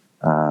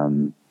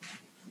 And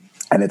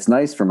it's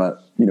nice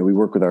we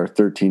work with our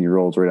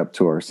 13-year-olds right up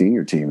to our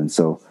senior team. And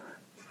so,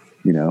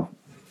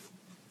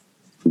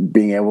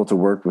 being able to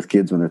work with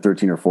kids when they're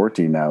 13 or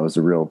 14 now is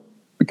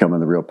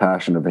becoming the real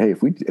passion of, hey,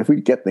 if we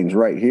get things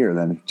right here,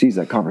 then geez,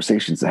 that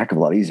conversation's a heck of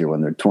a lot easier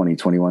when they're 20,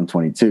 21,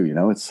 22,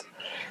 it's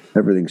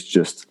everything's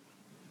just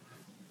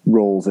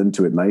rolls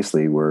into it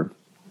nicely where,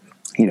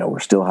 we're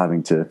still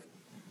having to,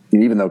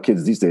 even though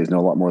kids these days know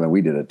a lot more than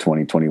we did at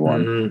 20,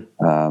 21,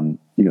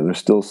 there's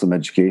still some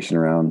education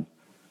around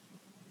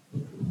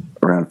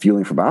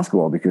fueling for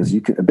basketball, because you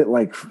can, a bit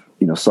like,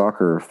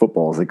 soccer or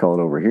football as they call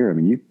it over here. I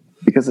mean,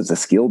 because it's a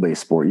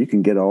skill-based sport, you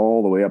can get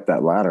all the way up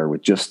that ladder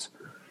with just,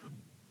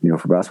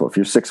 for basketball, if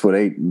you're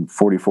 6'8" and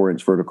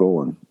 44-inch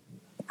vertical and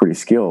pretty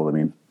skilled, I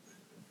mean,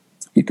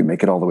 you can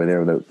make it all the way there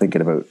without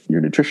thinking about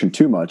your nutrition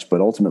too much. But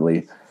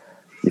ultimately,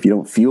 if you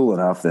don't fuel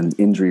enough, then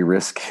injury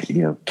risk,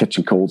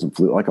 catching colds and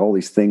flu, like all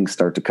these things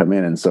start to come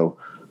in. And so,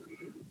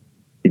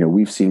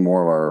 we've seen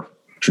more of our,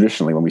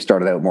 traditionally, when we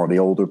started out, more of the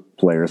older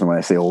players, and when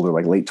I say older,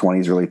 like late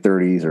 20s, early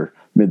 30s or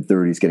mid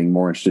 30s, getting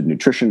more interested in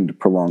nutrition to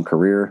prolong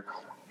career.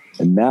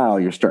 And now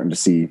you're starting to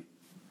see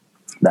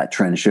that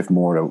trend shift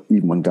more to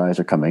even when guys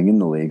are coming in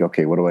the league.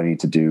 Okay, what do I need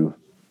to do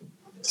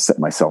to set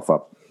myself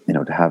up,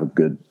 to have a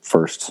good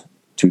first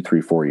 2,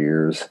 3, 4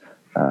 years,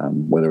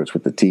 whether it's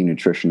with the team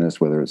nutritionist,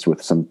 whether it's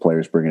with some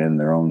players bringing in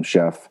their own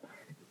chef.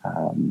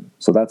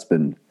 So that's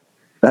been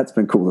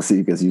cool to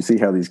see, because you see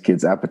how these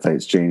kids'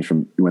 appetites change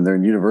from when they're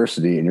in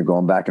university and you're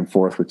going back and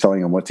forth with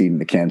telling them what to eat in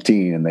the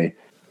canteen, and they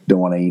don't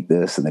want to eat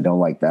this and they don't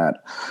like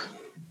that.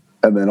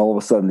 And then all of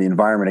a sudden the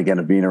environment again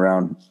of being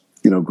around,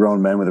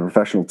 grown men with a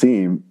professional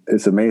team,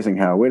 it's amazing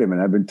how, wait a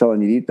minute, I've been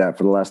telling you to eat that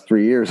for the last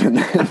 3 years. And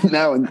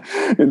now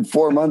in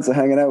 4 months of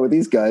hanging out with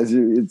these guys,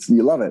 you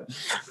love it.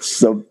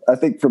 So I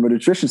think from a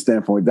nutrition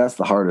standpoint, that's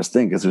the hardest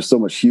thing, because there's so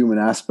much human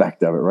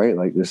aspect of it, right?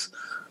 Like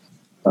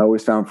I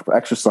always found for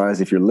exercise,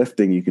 if you're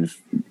lifting, you can,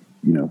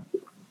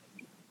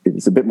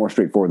 it's a bit more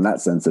straightforward in that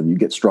sense of you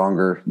get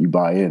stronger, you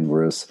buy in.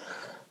 Whereas,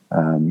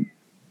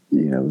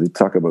 they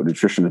talk about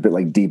nutrition a bit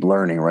like deep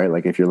learning, right?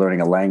 Like if you're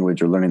learning a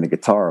language or learning the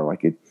guitar,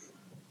 like in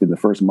the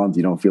first month,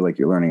 you don't feel like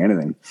you're learning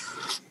anything,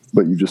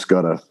 but you just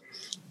got to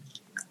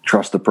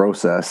trust the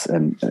process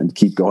and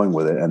keep going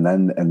with it. And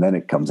then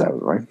it comes out,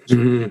 right?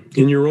 Mm-hmm.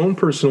 In your own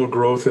personal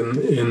growth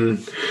in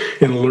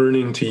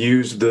learning to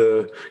use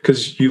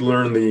because you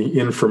learn the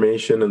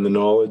information and the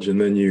knowledge, and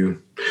then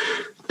you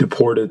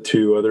deport it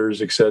to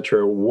others,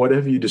 etc. What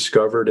have you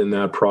discovered in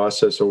that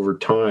process over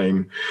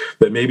time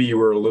that maybe you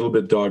were a little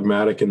bit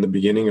dogmatic in the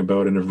beginning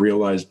about, and have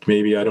realized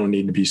maybe I don't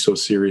need to be so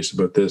serious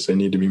about this, I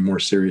need to be more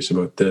serious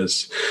about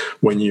this,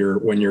 when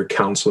you're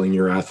counseling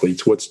your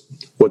athletes? What's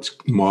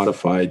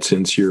modified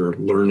since your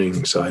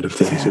learning side of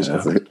things has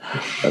happened?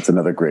 That's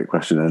another great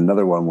question, and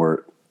another one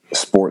where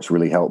sports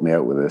really helped me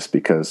out with this,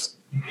 because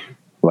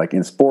like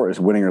in sport, it's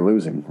winning or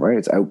losing, right?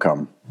 It's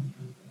outcome.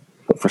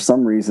 But for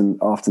some reason,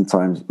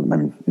 oftentimes,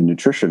 in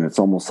nutrition, it's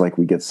almost like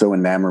we get so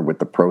enamored with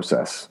the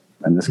process.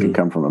 And this can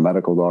come from a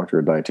medical doctor,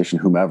 a dietitian,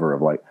 whomever,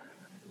 of like,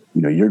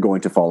 you're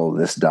going to follow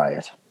this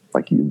diet.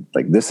 Like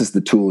this is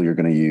the tool you're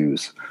going to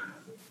use.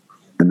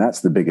 And that's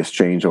the biggest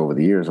change over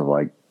the years of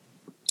like,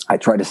 I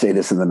try to say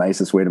this in the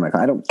nicest way to my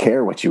client. I don't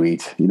care what you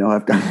eat.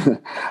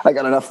 I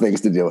got enough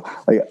things to do.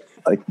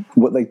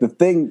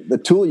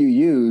 The tool you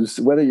use,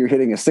 whether you're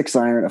hitting a 6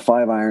 iron, a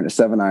 5 iron, a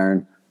 7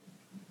 iron,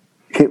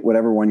 hit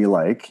whatever one you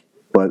like.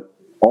 But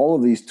all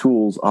of these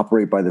tools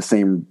operate by the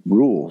same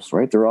rules,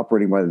 right? They're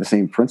operating by the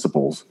same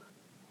principles.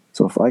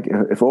 So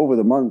if over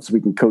the months we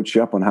can coach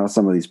you up on how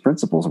some of these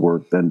principles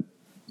work, then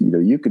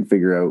you can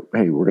figure out,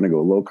 hey, we're going to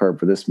go low carb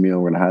for this meal.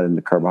 We're going to add in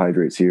the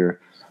carbohydrates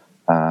here.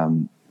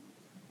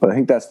 But I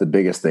think that's the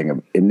biggest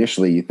thing.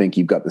 Initially, you think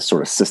you've got this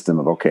sort of system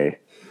of, okay,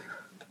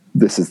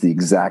 this is the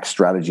exact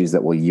strategies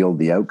that will yield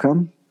the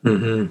outcome.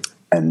 Mm-hmm.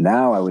 And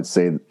now I would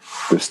say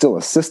there's still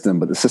a system,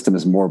 but the system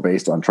is more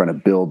based on trying to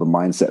build the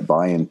mindset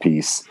buy-in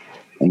piece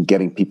and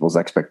getting people's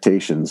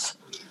expectations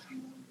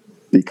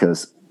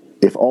because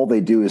if all they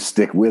do is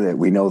stick with it,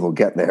 we know they'll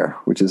get there,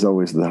 which is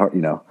always the hard,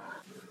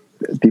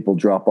 people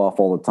drop off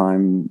all the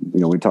time.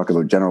 We talk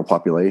about general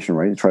population,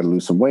 right? You try to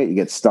lose some weight, you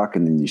get stuck,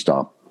 and then you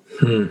stop.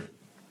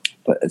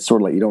 But it's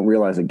sort of like you don't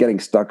realize that getting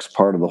stuck's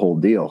part of the whole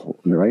deal,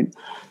 right?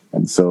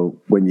 And so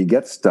when you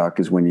get stuck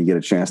is when you get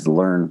a chance to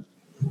learn,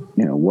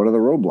 what are the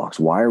roadblocks?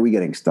 Why are we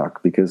getting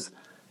stuck? Because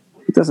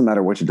it doesn't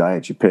matter which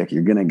diet you pick,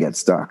 you're going to get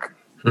stuck.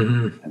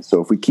 And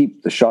so if we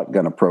keep the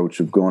shotgun approach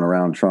of going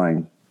around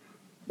trying,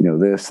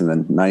 this and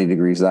then 90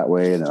 degrees that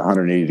way and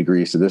 180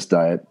 degrees to this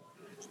diet,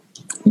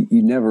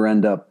 you never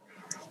end up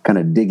kind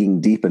of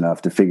digging deep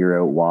enough to figure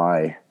out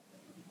why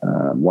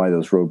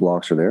those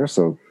roadblocks are there.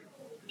 So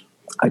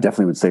I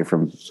definitely would say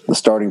from the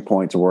starting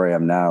point to where I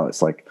am now,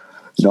 it's like,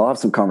 I'll have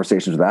some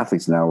conversations with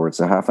athletes now where it's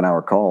a half an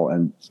hour call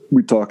and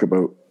we talk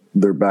about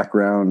their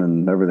background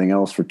and everything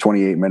else for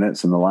 28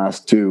 minutes. And the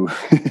last two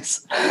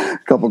is a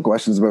couple of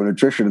questions about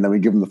nutrition. And then we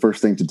give them the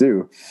first thing to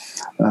do.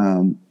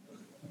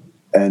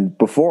 And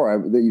before I,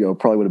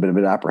 probably would have been a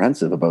bit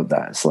apprehensive about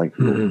that. It's like,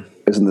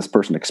 isn't this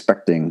person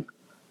expecting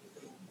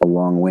a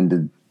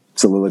long-winded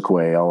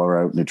soliloquy all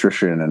around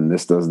nutrition and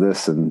this does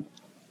this? And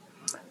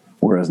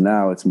whereas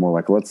now it's more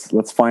like,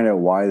 let's find out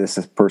why this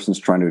person's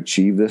trying to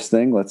achieve this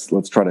thing.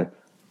 Let's try to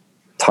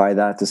tie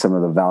that to some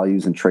of the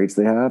values and traits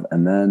they have.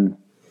 And then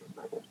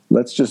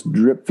let's just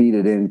drip feed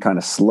it in kind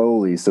of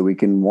slowly so we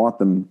can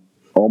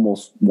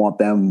almost want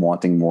them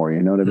wanting more.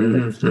 You know what I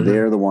mean?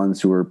 They're the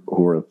ones who are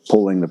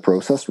pulling the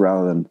process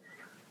rather than,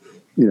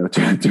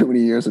 too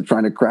many years of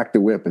trying to crack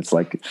the whip. It's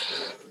like,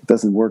 it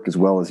doesn't work as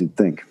well as you'd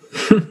think.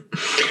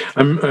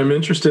 I'm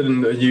interested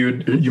in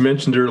you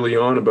mentioned early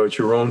on about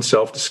your own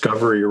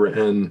self-discovery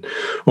and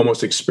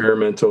almost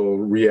experimental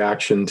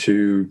reaction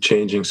to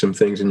changing some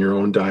things in your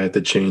own diet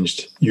that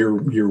changed your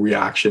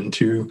reaction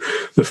to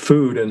the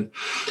food.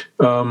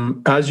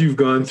 And as you've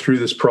gone through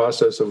this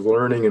process of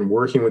learning and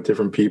working with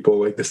different people,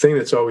 like the thing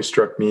that's always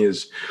struck me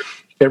is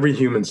every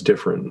human's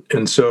different.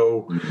 And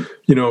so,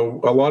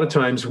 a lot of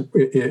times,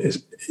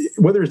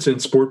 whether it's in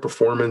sport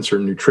performance or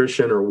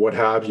nutrition or what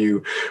have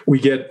you, we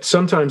get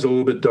sometimes a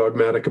little bit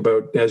dogmatic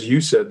about, as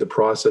you said, the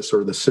process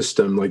or the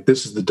system, like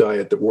this is the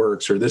diet that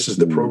works or this is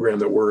the program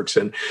that works.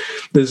 And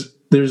there's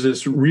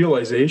this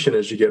realization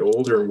as you get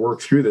older and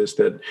work through this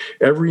that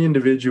every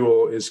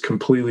individual is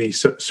completely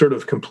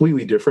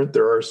different.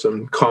 There are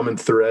some common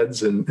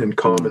threads and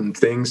common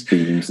things.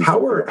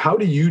 How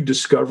do you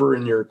discover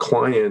in your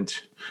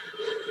client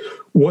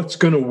what's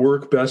going to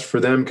work best for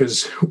them?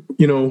 Because,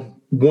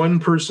 one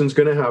person's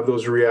going to have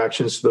those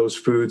reactions to those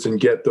foods and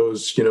get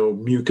those,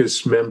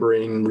 mucous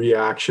membrane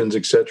reactions,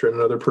 et cetera. And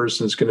another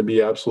person's going to be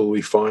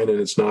absolutely fine and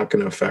it's not going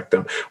to affect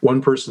them.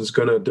 One person's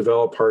going to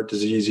develop heart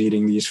disease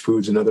eating these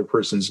foods, another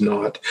person's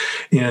not.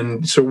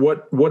 And so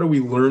what are we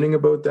learning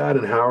about that?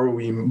 And how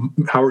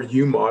are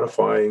you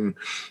modifying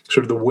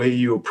sort of the way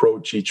you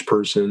approach each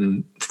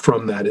person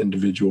from that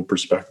individual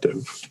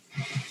perspective?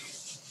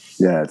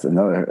 Yeah, it's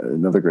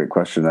another great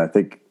question. I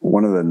think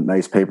one of the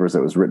nice papers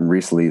that was written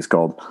recently is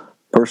called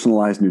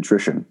Personalized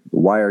Nutrition.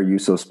 Why are you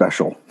so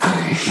special?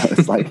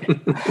 It's like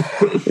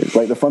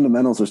the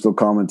fundamentals are still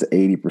common to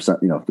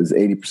 80%, there's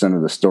 80%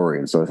 of the story.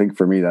 And so I think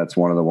for me, that's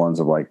one of the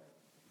ones of like,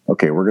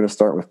 okay, we're going to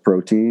start with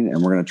protein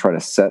and we're going to try to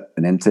set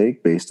an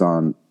intake based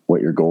on what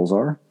your goals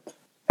are.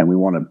 And we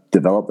want to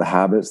develop the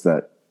habits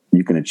that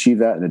you can achieve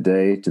that in a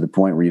day to the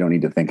point where you don't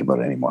need to think about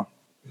it anymore.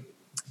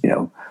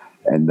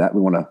 And that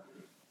we want to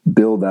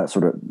build that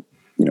sort of,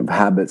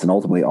 habits and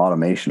ultimately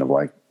automation of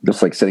like,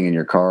 just like sitting in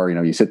your car,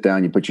 you sit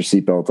down, you put your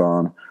seatbelt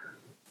on,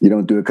 you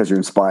don't do it because you're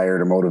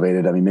inspired or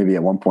motivated. I mean, maybe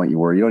at one point you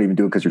were, you don't even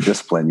do it because you're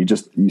disciplined.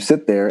 You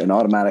sit there and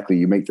automatically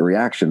you make the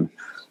reaction.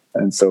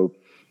 And so,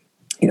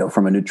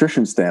 from a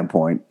nutrition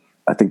standpoint,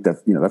 I think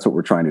that, that's what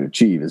we're trying to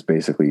achieve is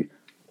basically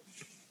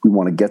we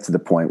want to get to the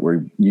point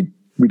where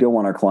we don't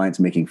want our clients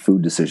making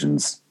food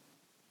decisions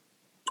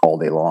all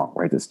day long,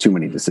 right? There's too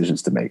many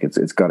decisions to make.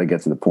 It's got to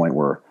get to the point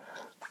where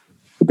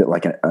a bit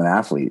like an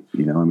athlete,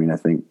 I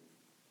think,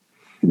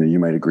 you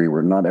might agree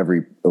where not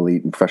every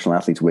elite and professional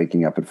athlete's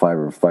waking up at 5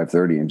 or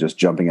 5:30 and just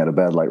jumping out of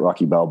bed like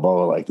Rocky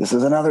Balboa, like this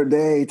is another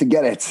day to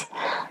get it.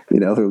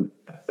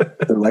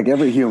 They're like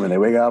every human. They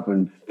wake up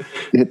and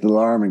hit the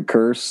alarm and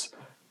curse.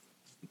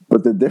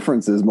 But the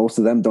difference is most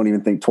of them don't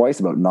even think twice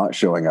about not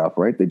showing up,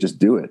 right? They just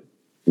do it.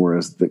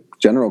 Whereas the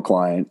general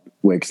client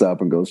wakes up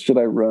and goes, should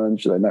I run?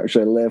 Should I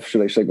lift?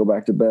 Should I go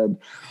back to bed?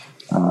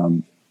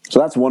 So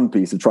that's one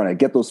piece of trying to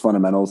get those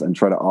fundamentals and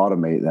try to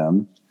automate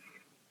them.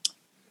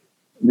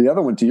 The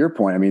other one, to your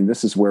point,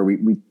 this is where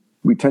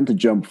we tend to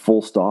jump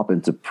full stop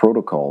into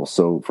protocols.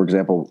 So, for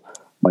example,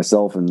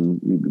 myself and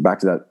back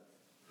to that,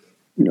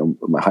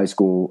 my high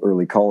school,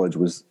 early college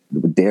was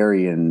with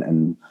dairy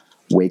and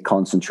whey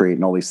concentrate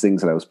and all these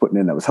things that I was putting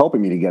in that was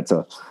helping me to get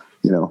to,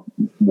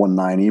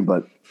 190.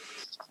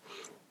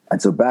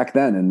 And so back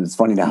then, and it's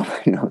funny now,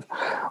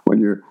 when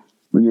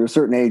you're a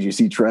certain age, you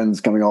see trends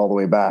coming all the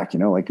way back,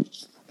 like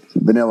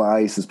vanilla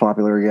ice is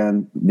popular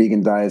again,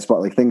 vegan diets,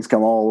 but like things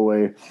come all the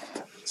way.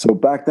 So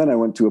back then I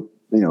went to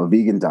a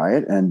vegan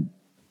diet and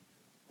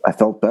I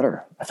felt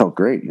better. I felt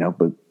great,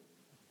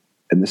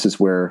 and this is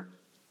where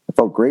I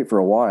felt great for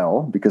a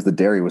while because the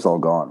dairy was all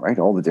gone, right?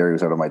 All the dairy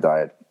was out of my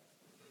diet.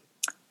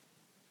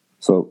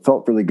 So it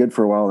felt really good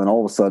for a while. And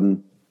all of a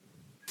sudden,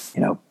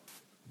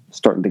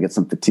 starting to get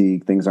some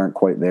fatigue, things aren't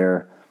quite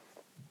there.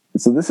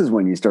 And so this is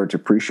when you start to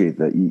appreciate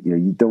that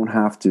you don't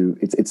have to.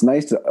 It's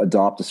nice to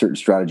adopt a certain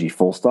strategy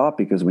full stop,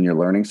 because when you're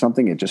learning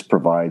something, it just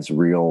provides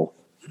real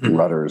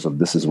rudders of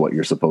this is what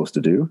you're supposed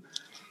to do.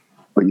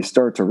 But you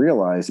start to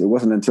realize it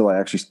wasn't until I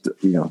actually,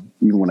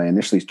 even when I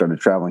initially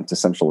started traveling to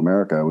Central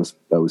America, I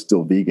was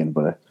still vegan,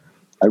 but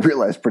I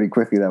realized pretty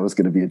quickly that was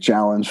going to be a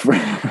challenge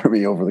for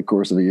me over the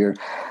course of a year.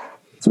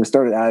 So I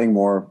started adding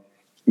more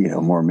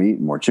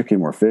meat, more chicken,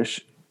 more fish,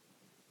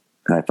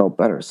 and I felt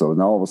better. So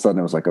now all of a sudden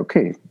it was like,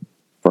 okay,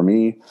 for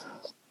me,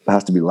 it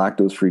has to be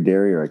lactose-free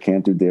dairy, or I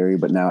can't do dairy,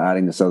 but now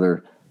adding this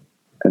other.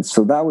 And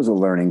so that was a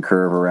learning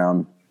curve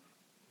around,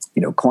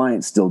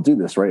 clients still do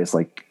this, right? It's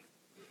like,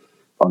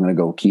 I'm going to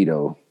go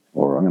keto,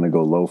 or I'm going to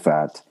go low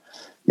fat.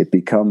 It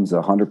becomes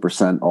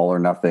 100% all or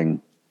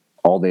nothing,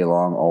 all day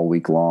long, all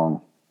week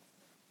long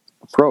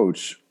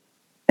approach.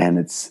 And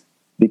it's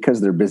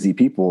because they're busy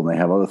people and they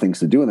have other things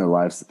to do in their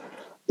lives.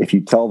 If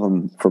you tell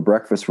them for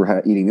breakfast we're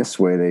eating this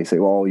way, they say,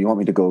 well, you want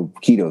me to go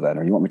keto then,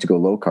 or you want me to go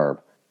low carb?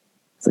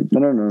 It's like,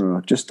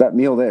 no. Just that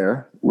meal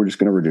there, we're just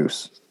going to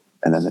reduce.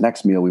 And then the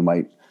next meal we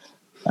might.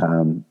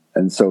 And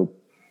so,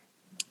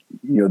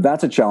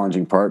 that's a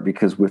challenging part,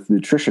 because with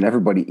nutrition,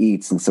 everybody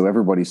eats. And so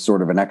everybody's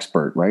sort of an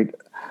expert, right?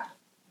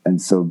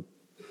 And so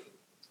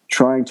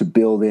trying to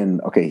build in,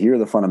 okay, here are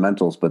the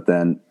fundamentals. But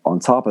then on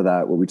top of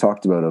that, what we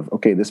talked about of,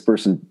 okay, this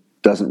person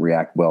doesn't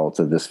react well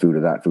to this food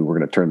or that food. We're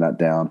going to turn that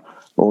down,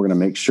 or we're going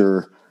to make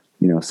sure,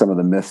 some of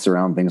the myths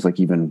around things like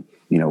even,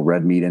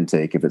 red meat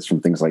intake, if it's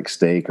from things like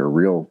steak or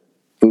real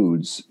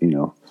foods,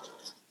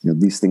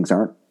 these things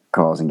aren't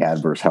causing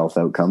adverse health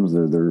outcomes.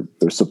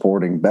 They're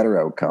supporting better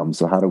outcomes.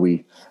 So how do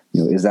we,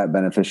 is that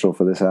beneficial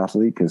for this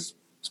athlete? Because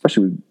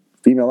especially with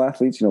female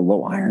athletes,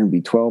 low iron,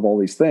 B12, all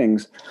these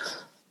things,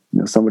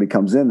 somebody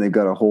comes in, they've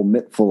got a whole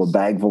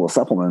bag full of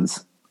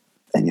supplements,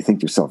 and you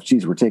think to yourself,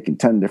 geez, we're taking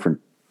 10 different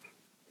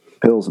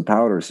pills and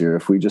powders here.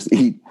 If we just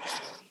eat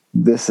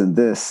this and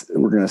this,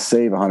 we're going to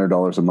save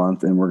 $100 a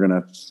month, and we're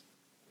going to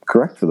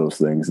correct for those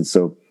things. And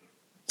so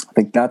I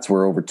think that's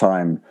where over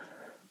time,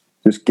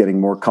 just getting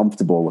more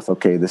comfortable with,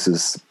 okay, this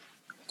is,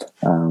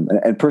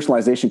 and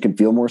personalization can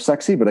feel more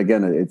sexy, but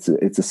again, it's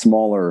a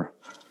smaller,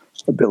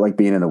 a bit like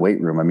being in the weight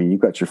room. I mean,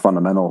 you've got your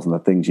fundamentals and the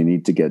things you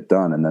need to get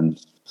done. And then,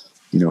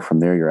 from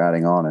there you're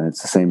adding on, and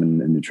it's the same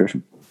in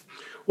nutrition.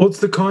 Well, it's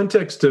the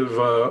context of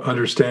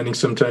understanding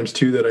sometimes,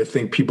 too, that I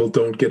think people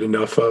don't get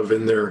enough of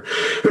in their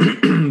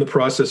the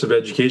process of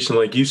education.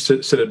 Like you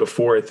said it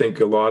before, I think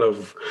a lot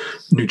of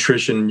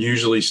nutrition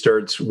usually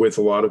starts with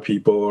a lot of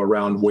people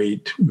around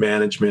weight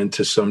management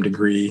to some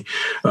degree.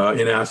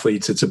 In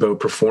athletes, it's about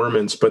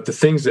performance. But the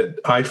things that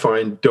I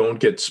find don't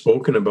get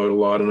spoken about a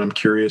lot, and I'm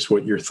curious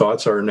what your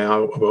thoughts are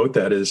now about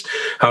that, is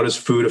how does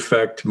food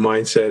affect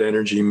mindset,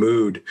 energy,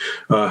 mood?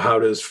 How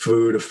does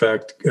food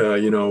affect,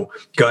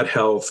 gut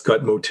health,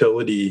 gut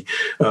motility?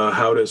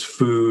 How does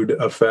food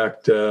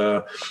affect,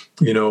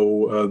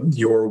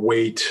 your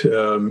weight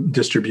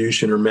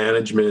distribution or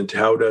management?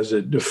 How does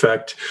it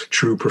affect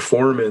true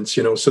performance?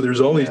 So there's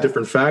all these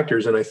different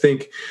factors, and I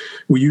think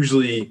we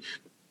usually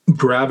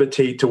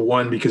gravitate to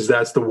one because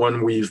that's the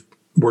one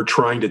we're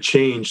trying to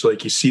change.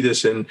 Like you see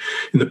this in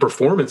the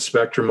performance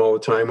spectrum all the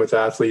time with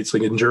athletes,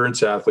 like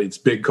endurance athletes.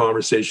 Big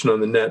conversation on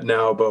the net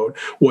now about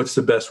what's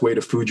the best way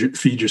to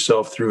feed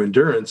yourself through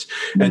endurance.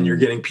 And you're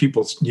getting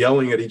people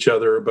yelling at each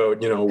other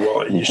about,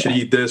 well, you should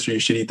eat this or you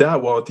should eat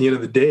that. Well, at the end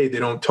of the day, they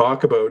don't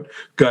talk about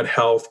gut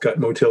health, gut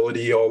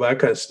motility, all that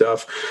kind of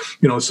stuff.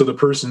 So the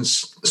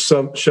person's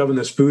shoving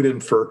this food in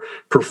for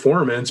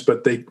performance,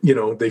 but they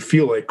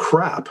feel like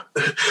crap.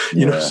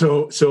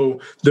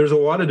 So there's a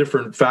lot of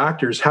different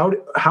factors.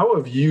 How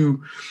have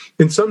you,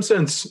 in some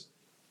sense,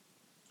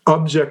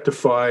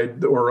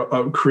 objectified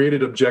or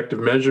created objective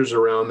measures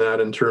around that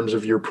in terms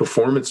of your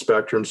performance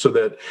spectrum, so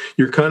that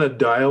you're kind of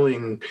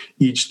dialing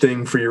each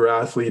thing for your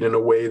athlete in a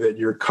way that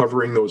you're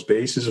covering those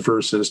bases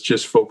versus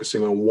just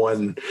focusing on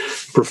one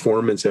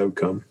performance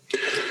outcome?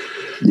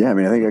 Yeah, I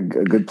mean, I think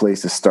a good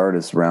place to start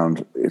is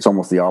around, it's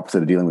almost the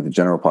opposite of dealing with the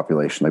general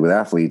population. Like with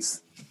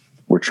athletes,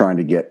 we're trying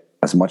to get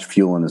as much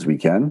fuel in as we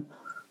can,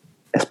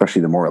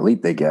 especially the more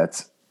elite they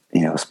get.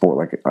 A sport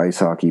like ice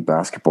hockey,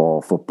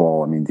 basketball,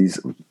 football. I mean,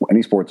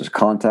 any sport there's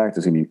contact,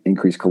 there's going to be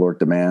increased caloric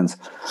demands.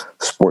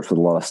 Sports with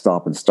a lot of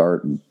stop and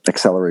start and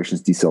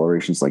accelerations,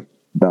 decelerations, like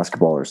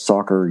basketball or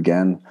soccer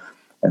again.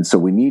 And so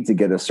we need to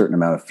get a certain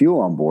amount of fuel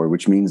on board,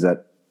 which means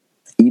that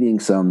eating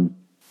some,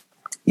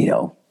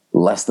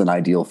 less than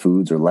ideal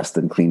foods or less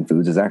than clean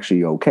foods is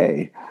actually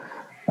okay.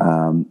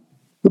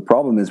 The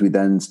problem is we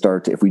then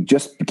start to, if we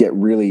just get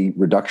really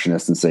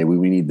reductionist and say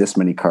we need this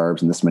many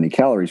carbs and this many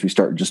calories, we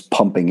start just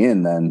pumping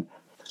in then,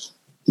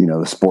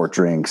 the sport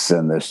drinks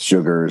and the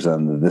sugars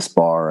and this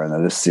bar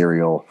and this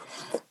cereal.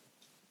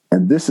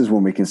 And this is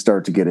when we can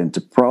start to get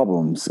into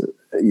problems.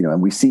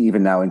 and we see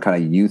even now in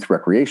kind of youth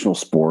recreational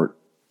sport,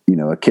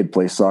 a kid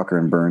plays soccer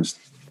and burns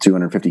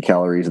 250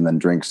 calories and then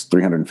drinks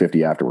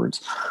 350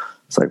 afterwards.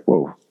 It's like,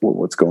 whoa,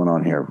 what's going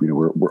on here?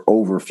 We're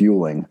over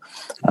fueling.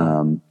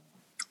 When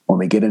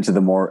we get into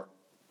the more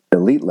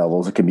elite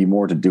levels, it can be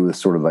more to do with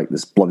sort of like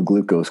this blood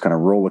glucose kind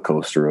of roller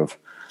coaster of,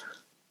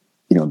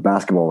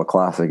 basketball. The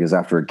classic is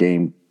after a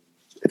game,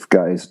 if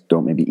guys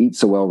don't maybe eat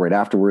so well right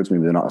afterwards,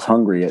 maybe they're not as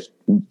hungry at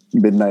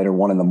midnight or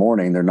 1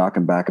 a.m, they're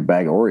knocking back a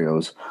bag of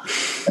Oreos.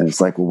 And it's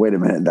like, well, wait a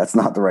minute, that's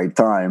not the right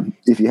time.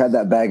 If you had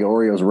that bag of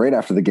Oreos right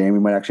after the game, we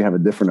might actually have a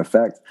different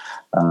effect.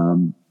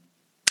 And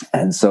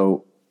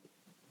so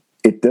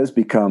it does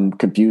become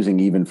confusing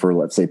even for,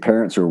 let's say,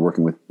 parents who are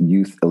working with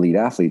youth elite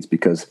athletes,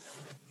 because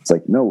it's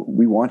like, no,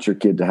 we want your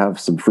kid to have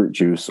some fruit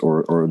juice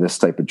or this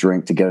type of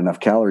drink to get enough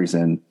calories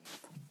in.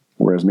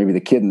 Whereas maybe the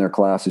kid in their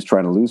class who's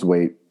trying to lose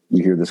weight,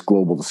 we hear this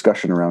global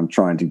discussion around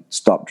trying to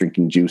stop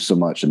drinking juice so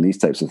much and these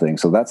types of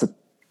things. So that's a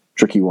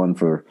tricky one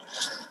for,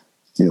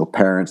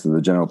 parents and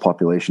the general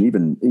population,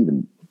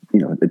 even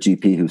a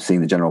GP who's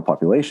seeing the general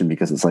population,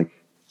 because it's like,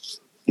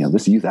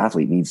 this youth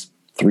athlete needs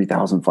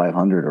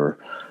 3,500 or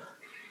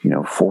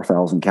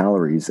 4,000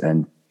 calories,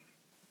 and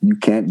you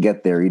can't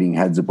get there eating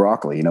heads of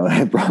broccoli.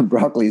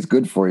 Broccoli is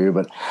good for you,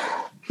 but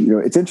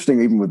it's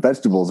interesting even with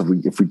vegetables.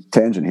 If we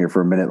tangent here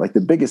for a minute, like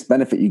the biggest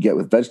benefit you get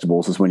with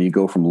vegetables is when you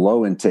go from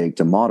low intake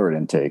to moderate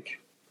intake.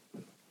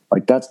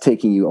 Like that's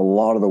taking you a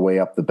lot of the way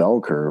up the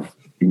bell curve.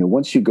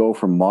 Once you go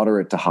from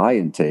moderate to high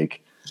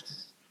intake,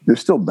 there's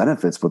still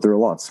benefits, but they're a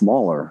lot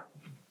smaller.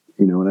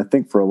 And I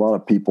think for a lot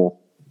of people,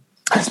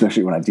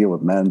 especially when I deal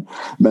with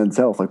men's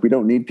health, like we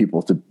don't need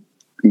people to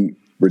eat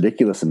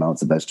ridiculous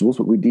amounts of vegetables,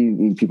 but we do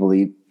need people to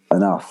eat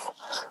enough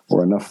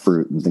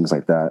fruit and things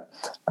like that.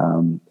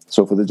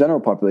 So for the general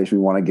population,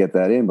 we want to get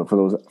that in, but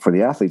for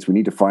the athletes, we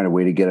need to find a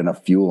way to get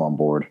enough fuel on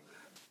board.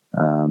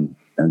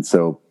 And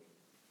so,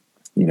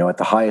 at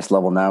the highest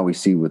level now, we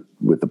see with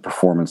the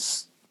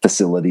performance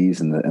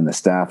facilities and the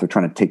staff, they're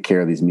trying to take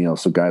care of these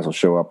meals. So guys will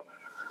show up,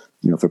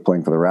 if they're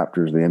playing for the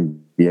Raptors, the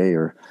NBA,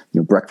 or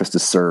breakfast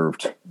is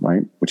served,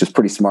 right? Which is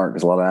pretty smart,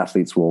 because a lot of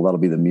athletes that'll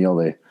be the meal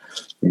they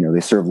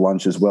serve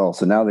lunch as well.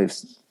 So now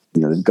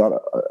they've got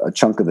a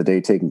chunk of the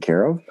day taken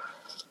care of.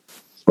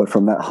 But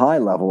from that high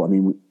level,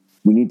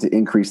 we need to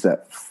increase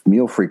that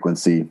meal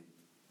frequency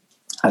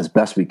as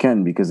best we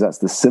can, because that's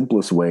the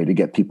simplest way to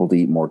get people to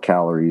eat more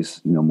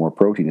calories, more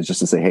protein. It's just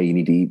to say, hey, you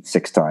need to eat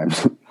 6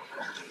 times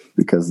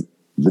because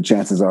the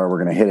chances are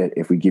we're going to hit it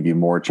if we give you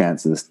more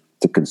chances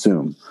to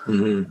consume.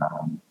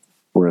 Mm-hmm.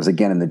 Whereas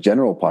again, in the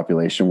general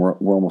population, we're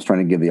almost trying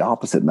to give the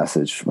opposite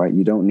message, right?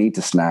 You don't need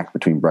to snack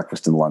between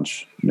breakfast and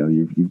lunch.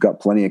 You've got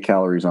plenty of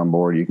calories on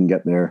board. You can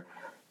get there.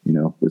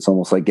 It's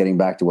almost like getting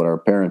back to what our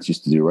parents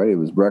used to do, right? It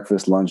was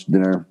breakfast, lunch,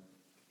 dinner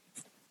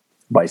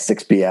by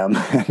 6 p.m.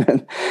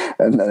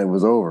 and then it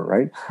was over,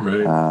 right?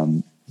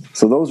 Right.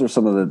 So those are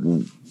some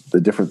of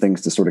the different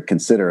things to sort of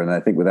consider. And I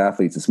think with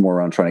athletes, it's more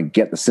around trying to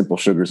get the simple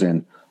sugars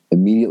in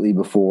immediately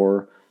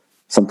before,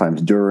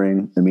 sometimes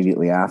during,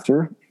 immediately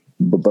after,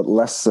 but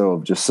less so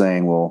of just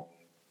saying, well,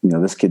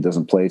 this kid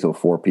doesn't play till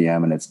 4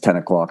 p.m. and it's 10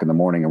 o'clock in the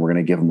morning, and we're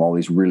going to give him all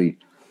these really,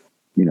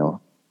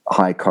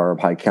 high carb,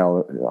 high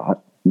calorie,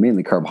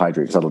 mainly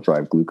carbohydrates that'll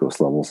drive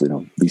glucose levels.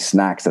 These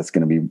snacks that's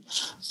going to be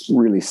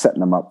really setting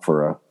them up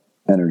for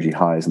energy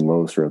highs and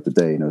lows throughout the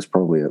day. It's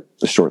probably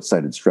a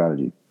short-sighted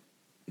strategy.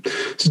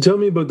 So tell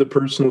me about the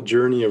personal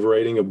journey of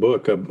writing a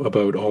book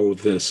about all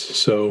of this.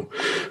 So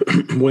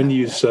when do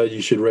you decide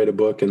you should write a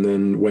book, and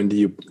then when do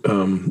you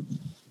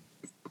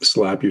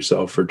slap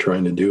yourself for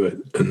trying to do it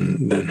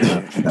and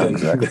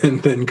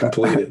then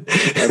complete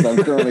it? As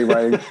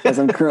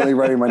I'm currently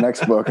writing my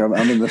next book, I'm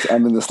in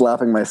the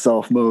slapping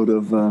myself mode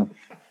of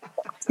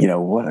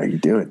what are you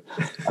doing?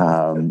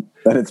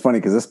 And it's funny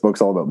because this book's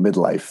all about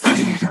midlife.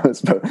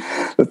 It's about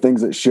the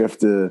things that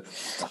shift in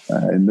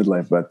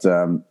midlife. But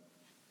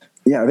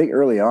I think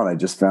early on, I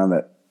just found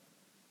that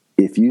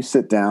if you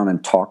sit down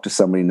and talk to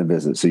somebody in a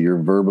visit, so you're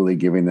verbally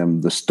giving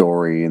them the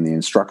story and the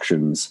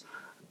instructions,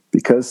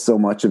 because so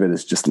much of it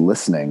is just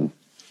listening,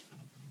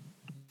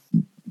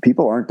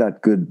 people aren't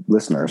that good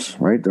listeners,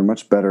 right? They're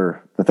much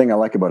better. The thing I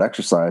like about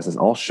exercise is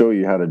I'll show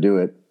you how to do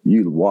it.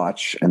 You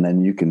watch, and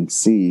then you can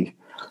see,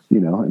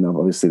 and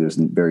obviously there's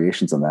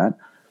variations on that.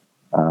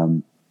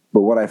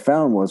 But what I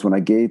found was when I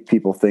gave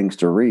people things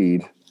to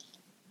read,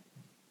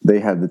 they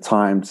had the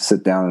time to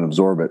sit down and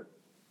absorb it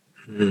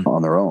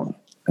on their own.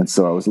 And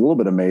so I was a little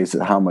bit amazed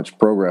at how much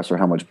progress or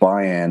how much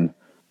buy-in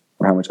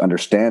or how much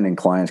understanding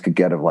clients could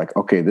get of like,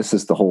 okay, this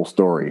is the whole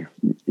story,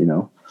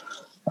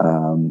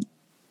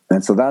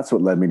 and so that's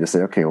what led me to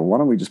say, okay, well, why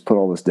don't we just put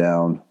all this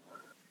down,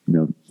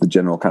 the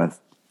general kind of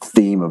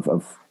theme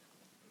of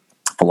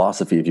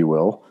philosophy, if you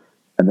will,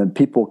 and then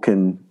people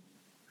can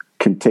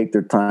take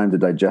their time to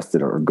digest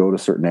it or go to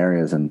certain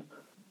areas. And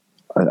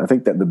I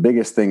think that the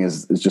biggest thing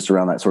is just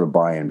around that sort of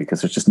buy-in,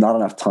 because there's just not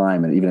enough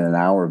time, and even an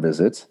hour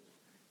visit.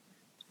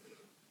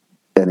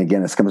 And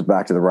again, this comes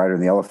back to the rider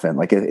and the elephant.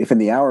 Like if in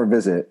the hour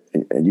visit,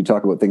 and you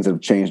talk about things that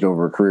have changed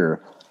over a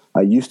career,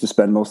 I used to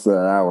spend most of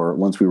that hour,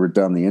 once we were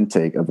done the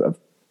intake, of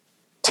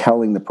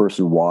telling the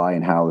person why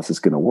and how this is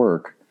going to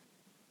work.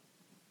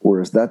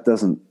 Whereas that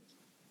doesn't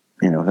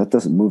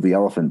move the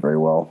elephant very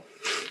well.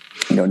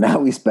 Now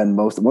we spend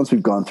once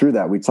we've gone through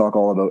that, we talk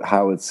all about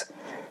how it's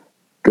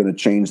going to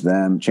change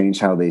them, change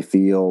how they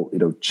feel,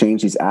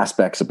 change these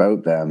aspects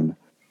about them,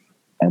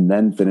 and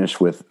then finish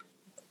with,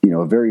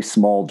 a very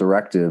small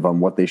directive on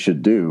what they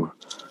should do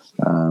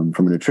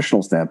from a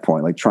nutritional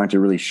standpoint, like trying to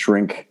really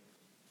shrink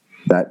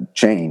that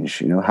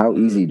change. How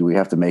easy do we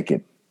have to make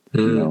it?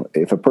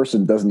 If a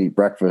person doesn't eat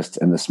breakfast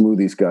and the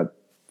smoothie's got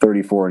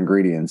 34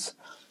 ingredients,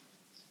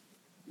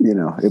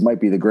 it might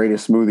be the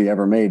greatest smoothie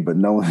ever made,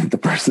 but the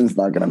person's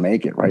not going to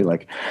make it, right?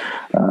 Like,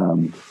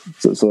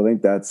 so I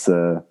think that's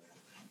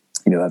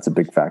that's a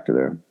big factor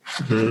there.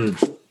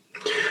 Mm.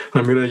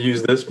 I'm going to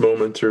use this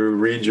moment to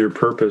read your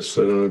purpose.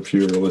 I don't know if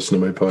you ever listen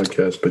to my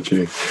podcast, but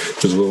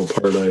there's a little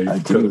part I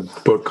got a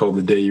book called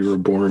The Day You Were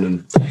Born,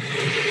 and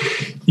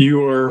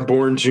you are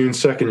born June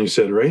 2nd, you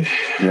said, right?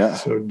 Yeah.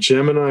 So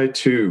Gemini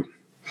 2.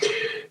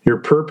 Your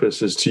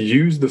purpose is to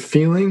use the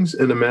feelings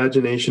and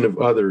imagination of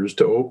others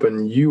to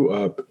open you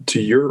up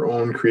to your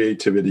own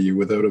creativity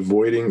without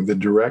avoiding the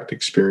direct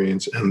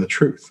experience and the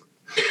truth.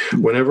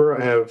 Whenever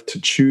I have to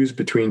choose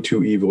between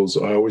two evils,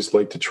 I always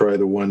like to try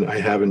the one I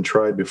haven't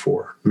tried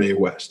before, Mae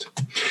West.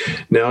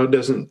 Now,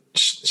 doesn't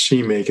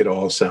she make it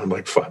all sound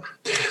like fun?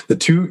 The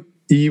two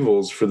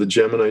evils for the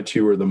Gemini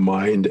 2 are the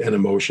mind and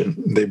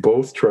emotion. They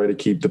both try to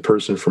keep the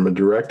person from a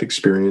direct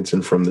experience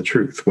and from the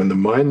truth. When the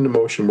mind and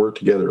emotion work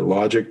together,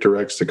 logic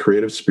directs the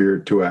creative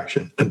spirit to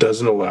action and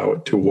doesn't allow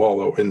it to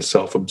wallow in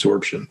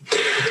self-absorption.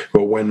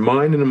 But when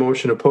mind and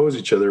emotion oppose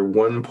each other,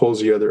 one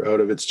pulls the other out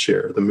of its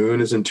chair. The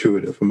moon is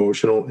intuitive,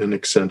 emotional, and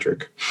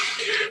eccentric.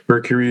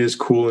 Mercury is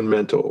cool and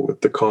mental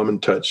with the common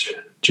touch.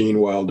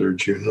 Gene Wilder,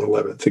 June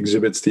 11th,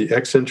 exhibits the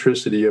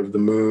eccentricity of the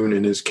moon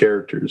in his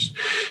characters.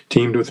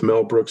 Teamed with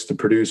Mel Brooks, the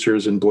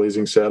producers, in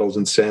Blazing Saddles,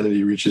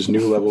 Insanity reaches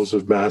new levels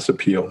of mass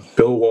appeal.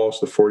 Bill Walsh,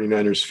 the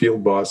 49ers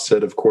field boss,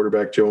 said of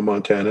quarterback Joe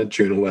Montana,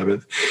 June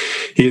 11th,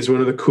 he is one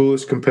of the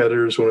coolest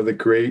competitors, one of the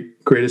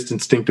greatest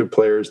instinctive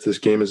players this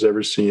game has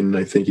ever seen, and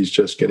I think he's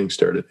just getting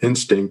started.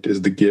 Instinct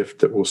is the gift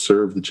that will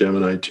serve the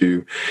Gemini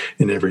 2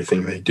 in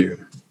everything they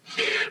do.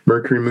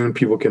 Mercury moon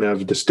people can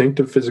have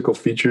distinctive physical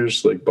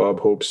features like Bob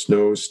Hope's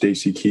nose,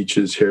 Stacy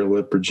Keach's hair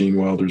lip, or Gene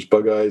Wilder's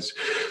bug eyes.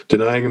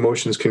 Denying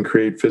emotions can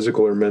create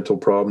physical or mental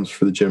problems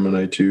for the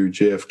Gemini 2.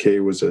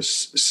 JFK was a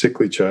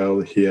sickly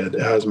child. He had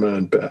asthma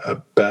and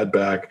a bad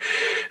back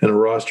and a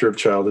roster of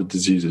childhood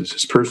diseases.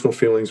 His personal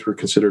feelings were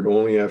considered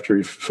only after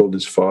he fulfilled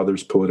his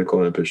father's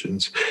political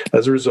ambitions.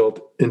 As a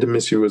result,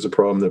 intimacy was a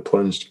problem that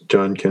plagued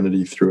John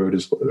Kennedy throughout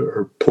his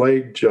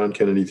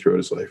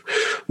life.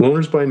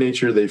 Loners by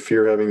nature, they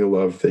fear having the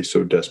love they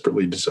so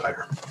desperately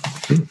desire.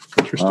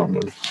 Interesting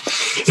one.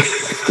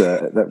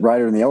 That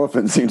rider and the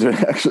elephant seemed to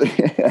actually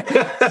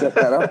set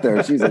that up there.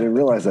 Jeez, I didn't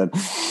realize that.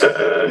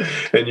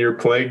 And you're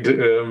plagued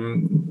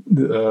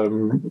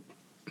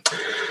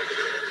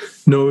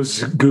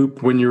nose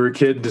goop when you were a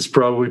kid is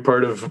probably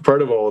part of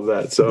all of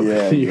that. So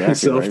exactly,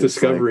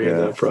 self-discovery in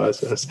that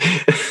process.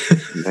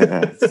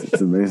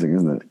 It's amazing,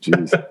 isn't it?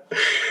 Jeez.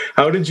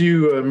 How did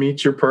you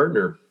meet your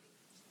partner?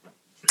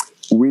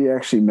 We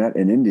actually met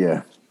in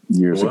India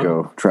years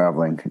ago,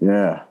 traveling.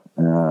 Yeah.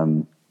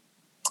 And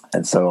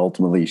so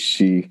ultimately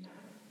she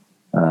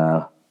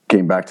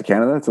came back to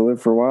Canada to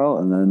live for a while,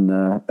 and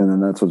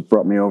then that's what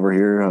brought me over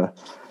here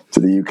to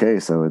the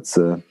UK. So it's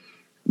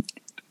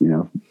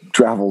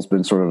travel's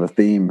been sort of a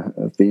theme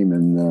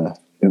in the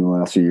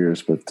last few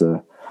years, but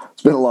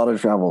it's been a lot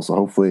of travel. So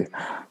hopefully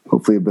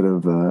a bit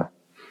of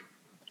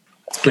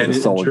and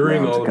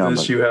during all of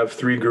this, you have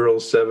 3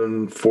 girls,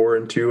 7, 4,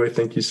 and 2. I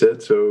think you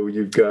said. So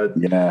you've got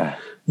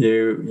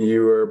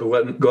you are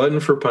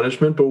glutton for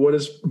punishment. But what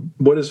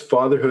is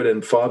fatherhood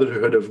and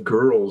fatherhood of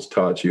girls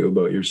taught you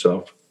about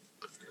yourself?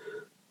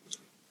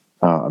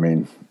 I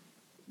mean,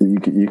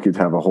 you could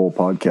have a whole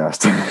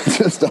podcast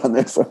just on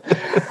this.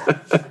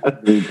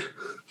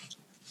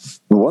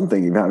 The one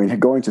thing,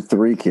 going to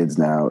 3 kids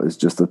now is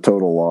just a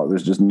total loss.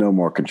 There's just no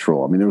more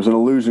control. I mean, there was an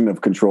illusion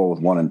of control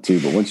with 1 and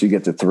 2, but once you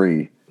get to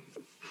 3,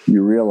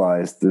 you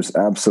realize there's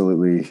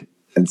absolutely,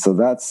 and so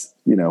that's,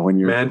 when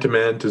you're man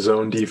to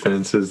zone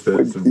defense is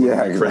my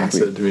friend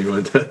said to me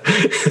one time.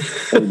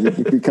 You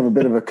become a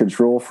bit of a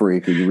control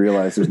freak and you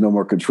realize there's no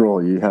more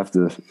control. You have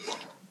to,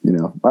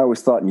 I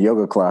always thought in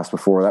yoga class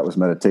before that was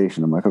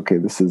meditation. I'm like, okay,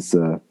 this is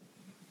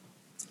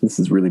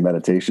really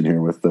meditation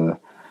here with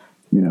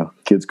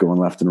kids going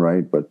left and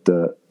right. But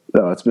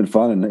it's been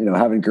fun, and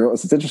having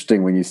girls. It's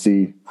interesting when you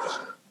see,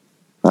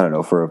 I don't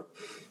know, for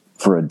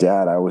a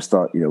dad, I always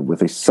thought,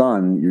 with a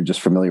son, you're just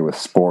familiar with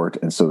sport,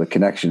 and so the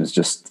connection is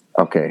just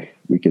okay.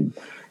 We could.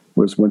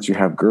 Whereas once you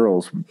have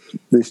girls,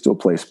 they still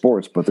play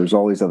sports, but there's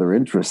all these other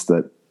interests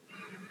that,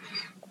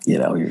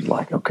 you're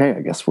like, okay,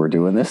 I guess we're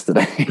doing this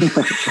today.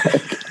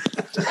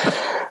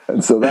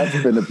 And so that's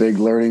been a big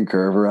learning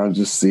curve around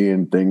just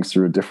seeing things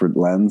through a different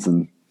lens,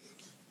 and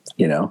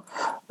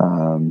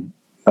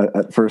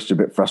at first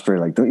you're a bit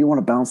frustrated, like, don't you want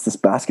to bounce this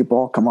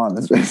basketball? Come on,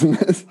 this isn't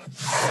this.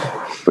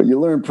 But you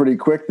learn pretty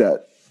quick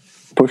that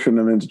pushing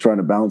them into trying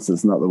to bounce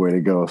is not the way to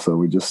go. So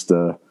we just,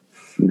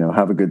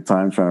 have a good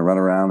time trying to run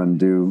around and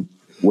do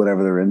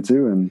whatever they're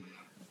into. And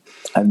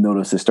I've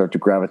noticed they start to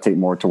gravitate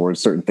more towards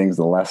certain things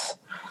the less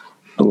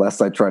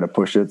I try to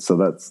push it. So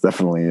that's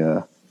definitely,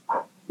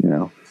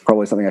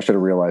 probably something I should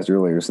have realized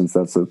earlier, since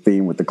that's a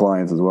theme with the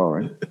clients as well,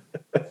 right?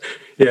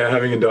 Yeah,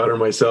 having a daughter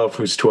myself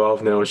who's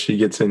 12 now, she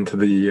gets into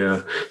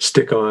the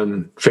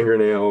stick-on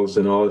fingernails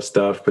and all this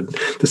stuff, but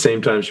at the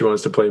same time she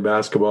wants to play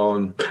basketball,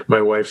 and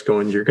my wife's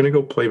going, "You're going to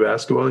go play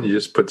basketball and you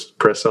just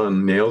press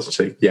on nails?" And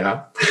say,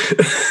 "Yeah."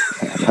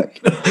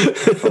 Perfect.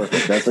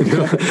 That's no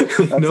how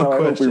question. I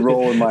hope we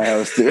roll in my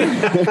house too.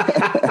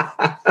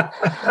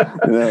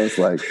 It's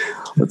like,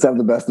 let's have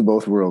the best of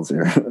both worlds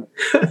here.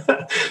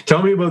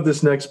 Tell me about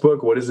this next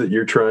book. What is it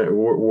you're trying?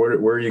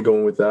 Where are you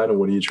going with that, and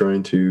what are you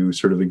trying to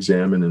sort of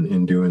examine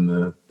in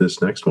doing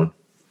this next one?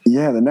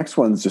 Yeah, the next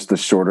one's just a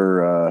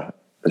shorter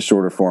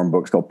form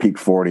book. It's called Peak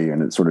 40,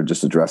 and it sort of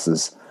just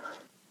addresses,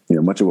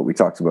 much of what we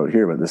talked about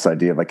here. But this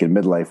idea of, like, in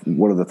midlife,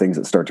 what are the things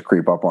that start to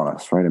creep up on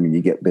us, right? I mean,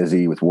 you get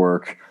busy with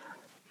work.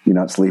 You're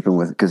not sleeping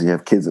because you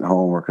have kids at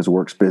home or because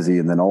work's busy,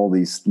 and then all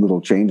these little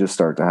changes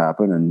start to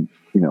happen, and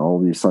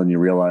all of a sudden you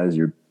realize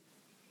you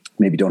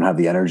maybe don't have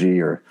the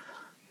energy, or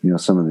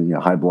some of the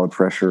high blood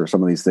pressure, or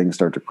some of these things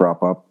start to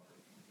crop up.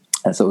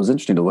 And so it was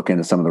interesting to look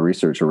into some of the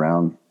research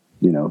around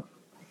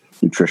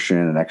nutrition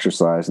and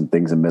exercise and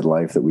things in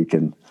midlife that we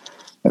can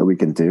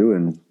do.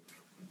 And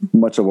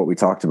much of what we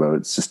talked about,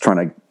 it's just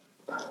trying to,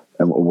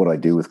 and what I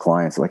do with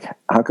clients, like,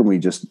 how can we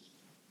just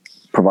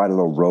provide a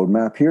little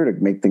roadmap here to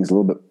make things a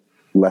little bit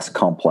less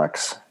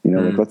complex?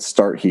 Like, let's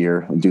start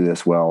here and do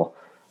this well.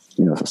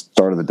 The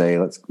start of the day,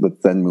 let's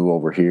then move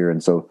over here.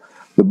 And so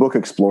the book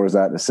explores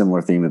that in a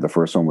similar theme to the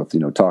first one, with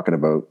talking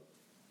about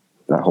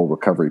that whole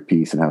recovery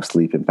piece and how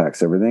sleep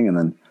impacts everything, and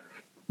then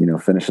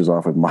finishes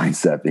off with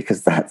mindset,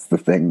 because that's the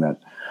thing that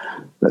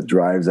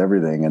drives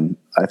everything. And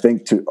I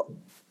think to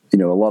a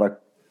lot of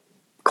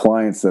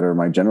clients that are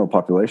my general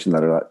population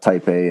that are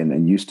type A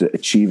and used to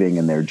achieving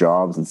in their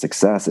jobs and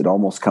success, it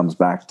almost comes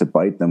back to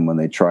bite them when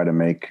they try to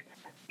make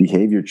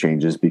behavior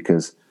changes,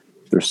 because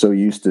they're so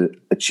used to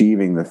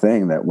achieving the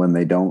thing that when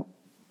they don't,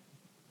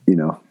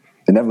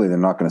 inevitably they're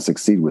not going to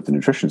succeed with the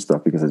nutrition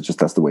stuff, because it's just,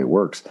 that's the way it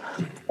works.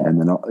 And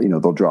then,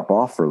 they'll drop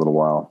off for a little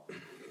while,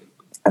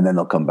 and then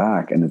they'll come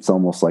back. And it's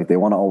almost like they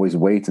want to always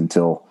wait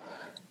until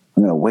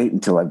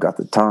I've got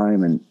the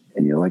time. And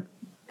you're like,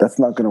 that's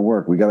not going to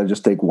work. We got to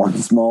just take one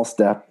small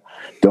step.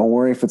 Don't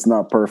worry if it's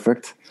not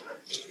perfect.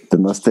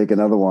 Then let's take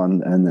another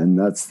one. And then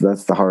that's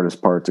the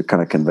hardest part to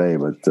kind of convey.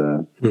 But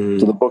so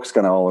the book's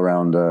kind of all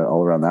around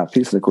that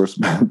piece. And of course,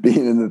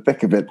 being in the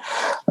thick of it,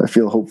 I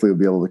feel hopefully we'll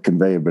be able to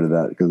convey a bit of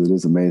that, because it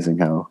is amazing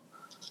how,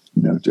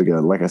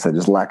 again, like I said,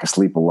 just lack of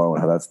sleep alone,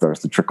 how that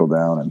starts to trickle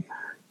down and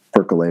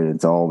percolate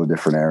into all the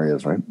different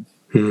areas, right?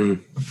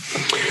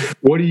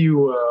 What do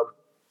you,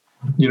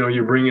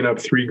 you're bringing up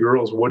 3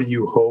 girls. What do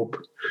you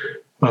hope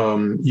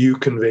you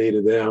convey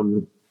to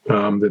them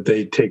that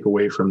they take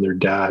away from their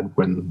dad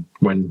when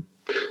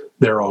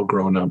they're all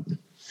grown up?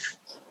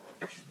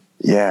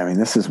 Yeah, I mean,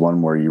 this is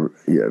one where you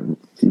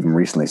even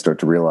recently start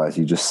to realize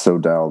you just so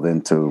dialed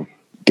into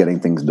getting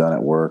things done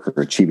at work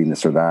or achieving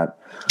this or that,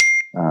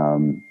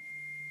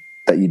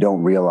 that you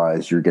don't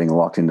realize you're getting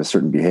locked into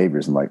certain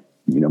behaviors. And, like,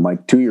 my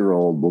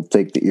 2-year-old will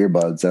take the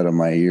earbuds out of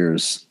my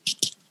ears,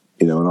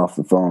 and off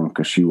the phone,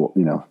 because she will,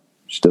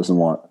 she doesn't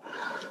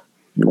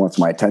she wants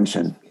my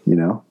attention,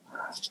 and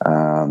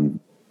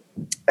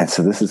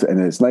so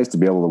and it's nice to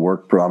be able to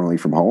work predominantly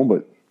from home,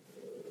 but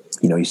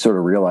you sort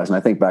of realize, and I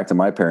think back to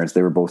my parents,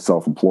 they were both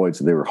self-employed,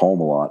 so they were home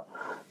a lot.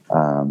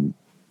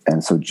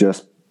 And so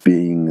just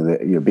being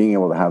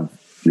able to have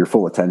your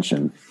full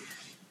attention,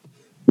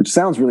 which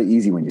sounds really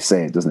easy when you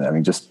say it, doesn't it? I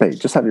mean, just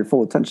have your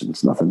full attention.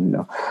 It's nothing,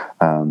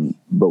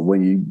 but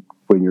when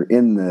you're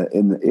in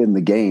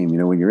the game,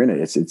 when you're in it,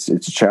 it's a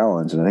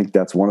challenge. And I think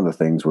that's one of the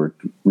things we're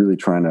really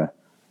trying to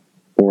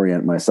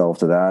orient myself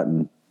to that.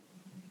 And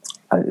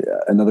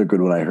another good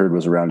one I heard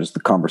was around just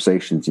the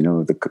conversations,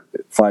 the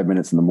 5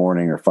 minutes in the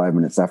morning or 5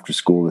 minutes after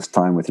school, this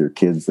time with your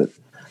kids, that,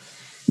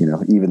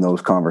 even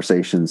those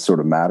conversations sort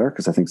of matter.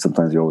 Because I think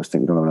sometimes you always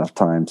think we don't have enough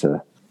time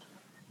to.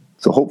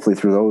 So hopefully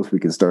through those, we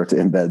can start to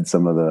embed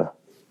some of the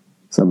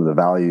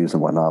values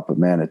and whatnot. But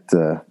man,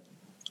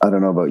 I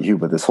don't know about you,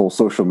 but this whole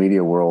social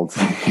media world,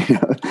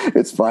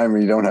 it's fine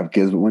when you don't have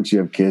kids, but once you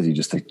have kids, you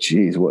just think,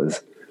 geez,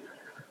 what's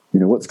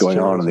going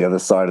on the other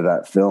side of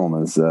that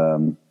film is,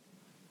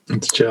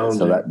 it's challenging.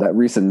 So that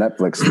recent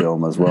Netflix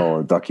film as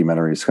well, a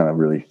documentary, kind of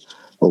really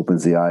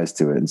opens the eyes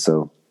to it. And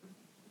so,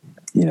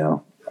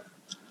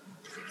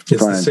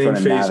 it's the same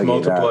face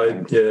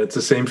multiplied. Yeah, it's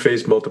the same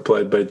face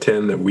multiplied by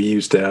 10 that we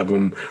used to have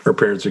when our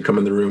parents would come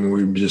in the room and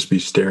we'd just be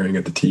staring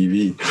at the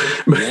TV.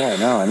 Yeah,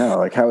 no, I know.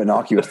 Like, how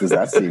innocuous does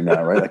that seem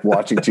now, right? Like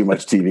watching too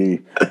much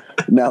TV.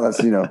 Now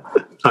that's,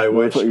 I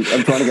wish.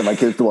 I'm trying to get my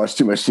kids to watch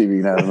too much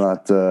TV now.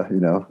 Not,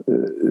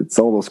 it's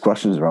all those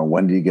questions around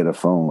when do you get a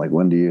phone? Like,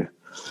 when do you?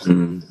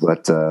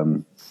 But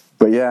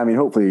yeah, I mean,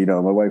 hopefully, my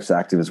wife's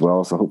active as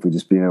well. So hopefully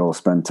just being able to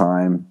spend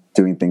time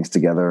doing things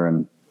together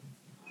and,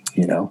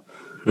 you know.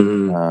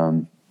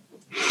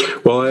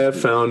 Well, I have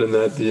found in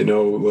that,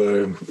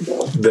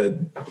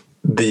 that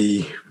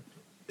the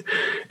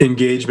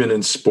engagement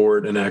in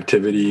sport and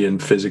activity and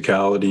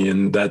physicality,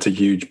 and that's a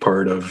huge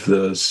part of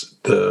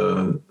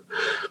the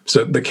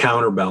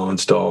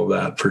counterbalance to all of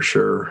that, for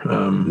sure.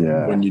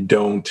 When you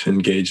don't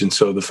engage. And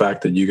so the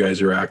fact that you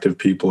guys are active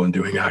people and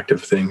doing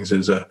active things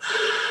is a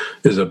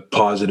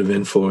positive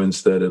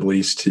influence, that at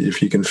least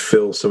if you can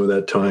fill some of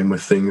that time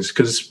with things,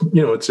 because,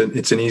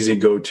 it's an easy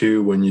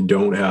go-to when you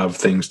don't have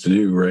things to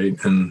do. Right.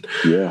 And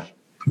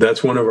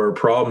that's one of our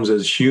problems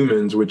as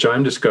humans, which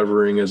I'm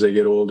discovering as I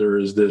get older,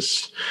 is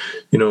this,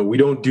 we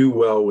don't do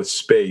well with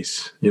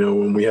space.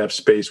 When we have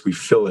space, we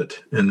fill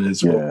it, and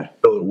it's what we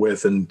fill it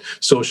with. And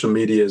social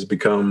media has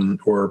become,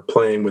 or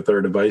playing with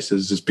our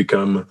devices has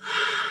become,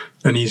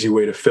 an easy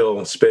way to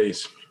fill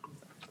space.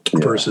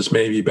 Versus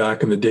maybe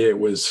back in the day, it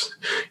was,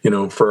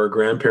 for our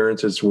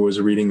grandparents, it was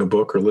reading a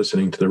book or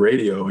listening to the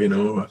radio,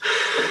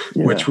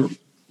 which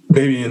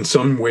maybe in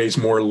some ways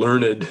more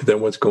learned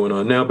than what's going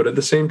on now. But at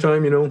the same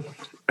time,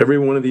 every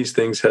one of these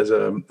things has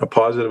a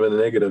positive and a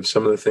negative.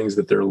 Some of the things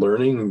that they're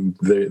learning,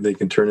 they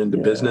can turn into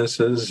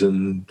businesses,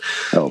 and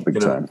big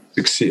time.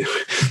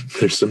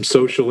 There's some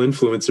social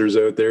influencers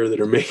out there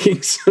that are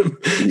making some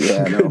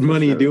good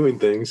money doing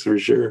things, for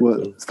sure.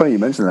 Well, it's funny you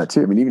mentioned that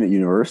too. I mean, even at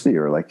university,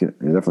 or like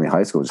definitely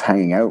high school, just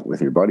hanging out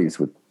with your buddies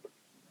with,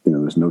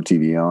 there's no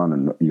TV on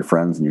and your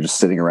friends, and you're just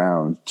sitting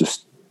around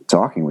just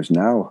talking, which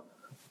now,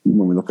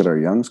 when we look at our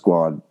young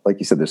squad, like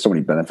you said, there's so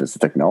many benefits to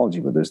technology,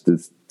 but there's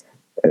this,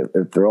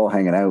 if they're all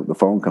hanging out, the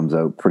phone comes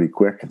out pretty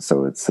quick. And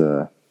so it's,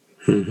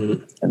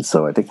 and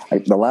so I think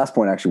the last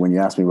point, actually, when you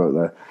asked me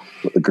about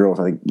the girls,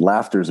 I think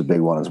laughter is a big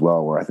one as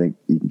well, where I think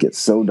you can get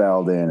so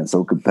dialed in and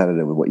so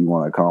competitive with what you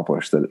want to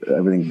accomplish that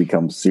everything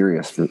becomes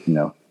serious for, it's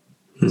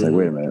like,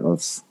 wait a minute,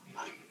 let's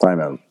time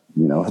out,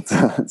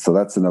 so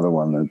that's another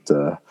one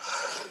that,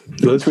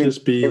 between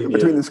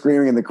the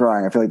screaming and the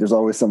crying, I feel like there's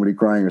always somebody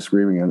crying or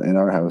screaming in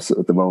our house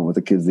at the moment with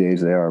the kids the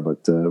age they are,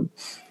 but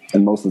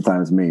and most of the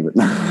time it's me. But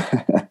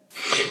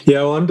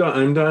well, I'm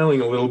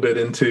dialing a little bit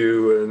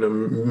into, and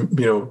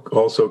I'm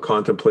also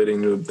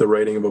contemplating the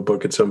writing of a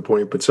book at some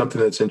point. But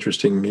something that's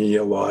interesting me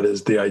a lot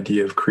is the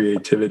idea of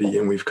creativity,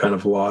 and we've kind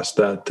of lost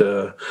that.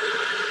 The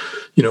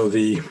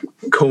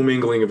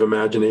commingling of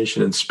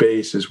imagination and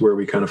space is where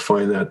we kind of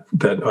find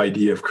that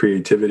idea of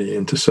creativity.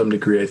 And to some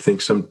degree, I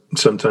think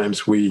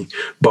sometimes we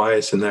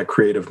bias in that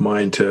creative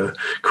mind to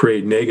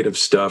create negative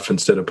stuff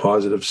instead of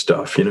positive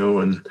stuff,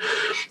 and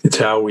it's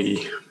how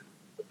we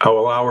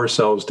allow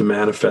ourselves to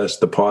manifest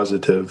the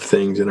positive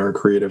things in our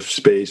creative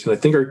space. And I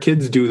think our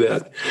kids do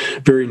that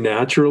very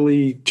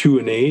naturally to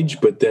an age,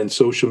 but then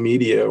social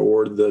media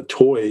or the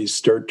toys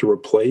start to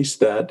replace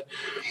that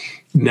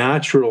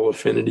natural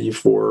affinity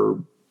for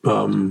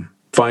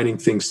finding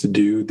things to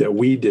do that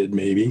we did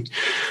maybe,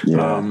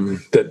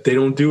 that they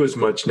don't do as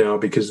much now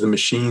because the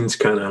machines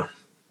kind of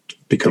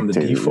become the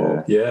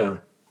default. No,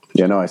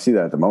 I see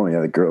that at the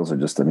moment. The girls are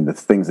just, the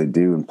things they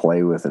do and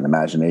play with, and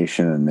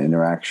imagination and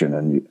interaction,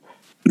 and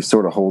you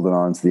sort of holding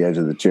on to the edge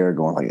of the chair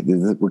going like,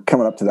 we're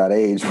coming up to that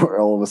age where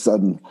all of a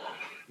sudden,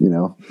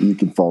 you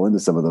can fall into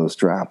some of those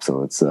traps.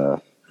 So it's, I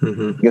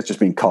guess just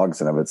being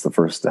cognizant of it's the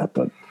first step,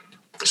 but.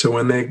 So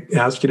when they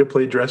ask you to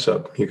play dress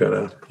up, you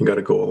gotta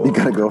go along. You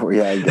gotta go.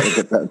 You gotta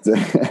get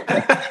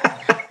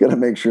that. Gotta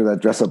make sure that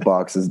dress up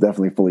box is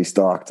definitely fully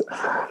stocked,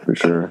 for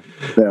sure.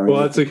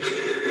 That's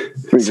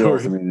pretty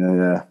gross.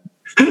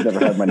 I've never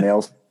had my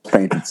nails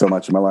painted so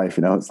much in my life.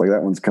 It's like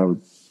that one's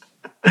covered.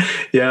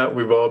 Yeah,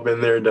 we've all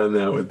been there, done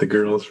that with the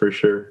girls, for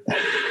sure.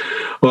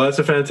 Well, that's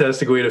a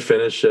fantastic way to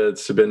finish.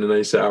 It's been a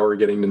nice hour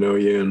getting to know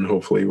you, and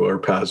hopefully our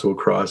paths will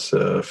cross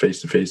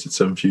face-to-face at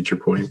some future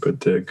point. But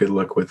good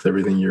luck with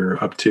everything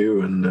you're up to,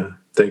 and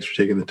thanks for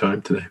taking the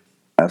time today.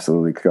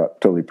 Absolutely,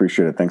 Scott. Totally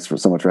appreciate it. Thanks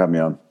so much for having me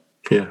on.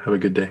 Yeah, have a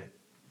good day.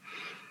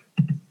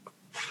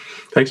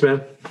 Thanks,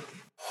 man.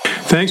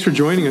 Thanks for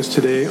joining us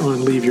today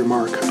on Leave Your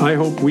Mark. I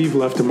hope we've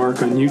left a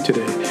mark on you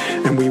today,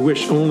 and we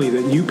wish only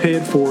that you pay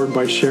it forward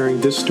by sharing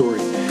this story,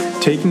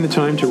 taking the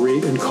time to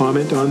rate and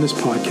comment on this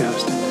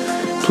podcast.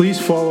 Please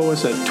follow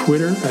us at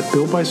Twitter at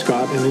Built by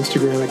Scott and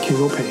Instagram at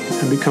King O'Pain,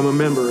 and become a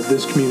member of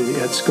this community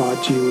at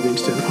Scott G.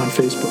 Livingston on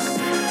Facebook.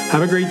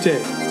 Have a great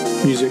day.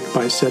 Music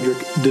by Cedric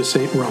de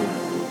Saint Rome.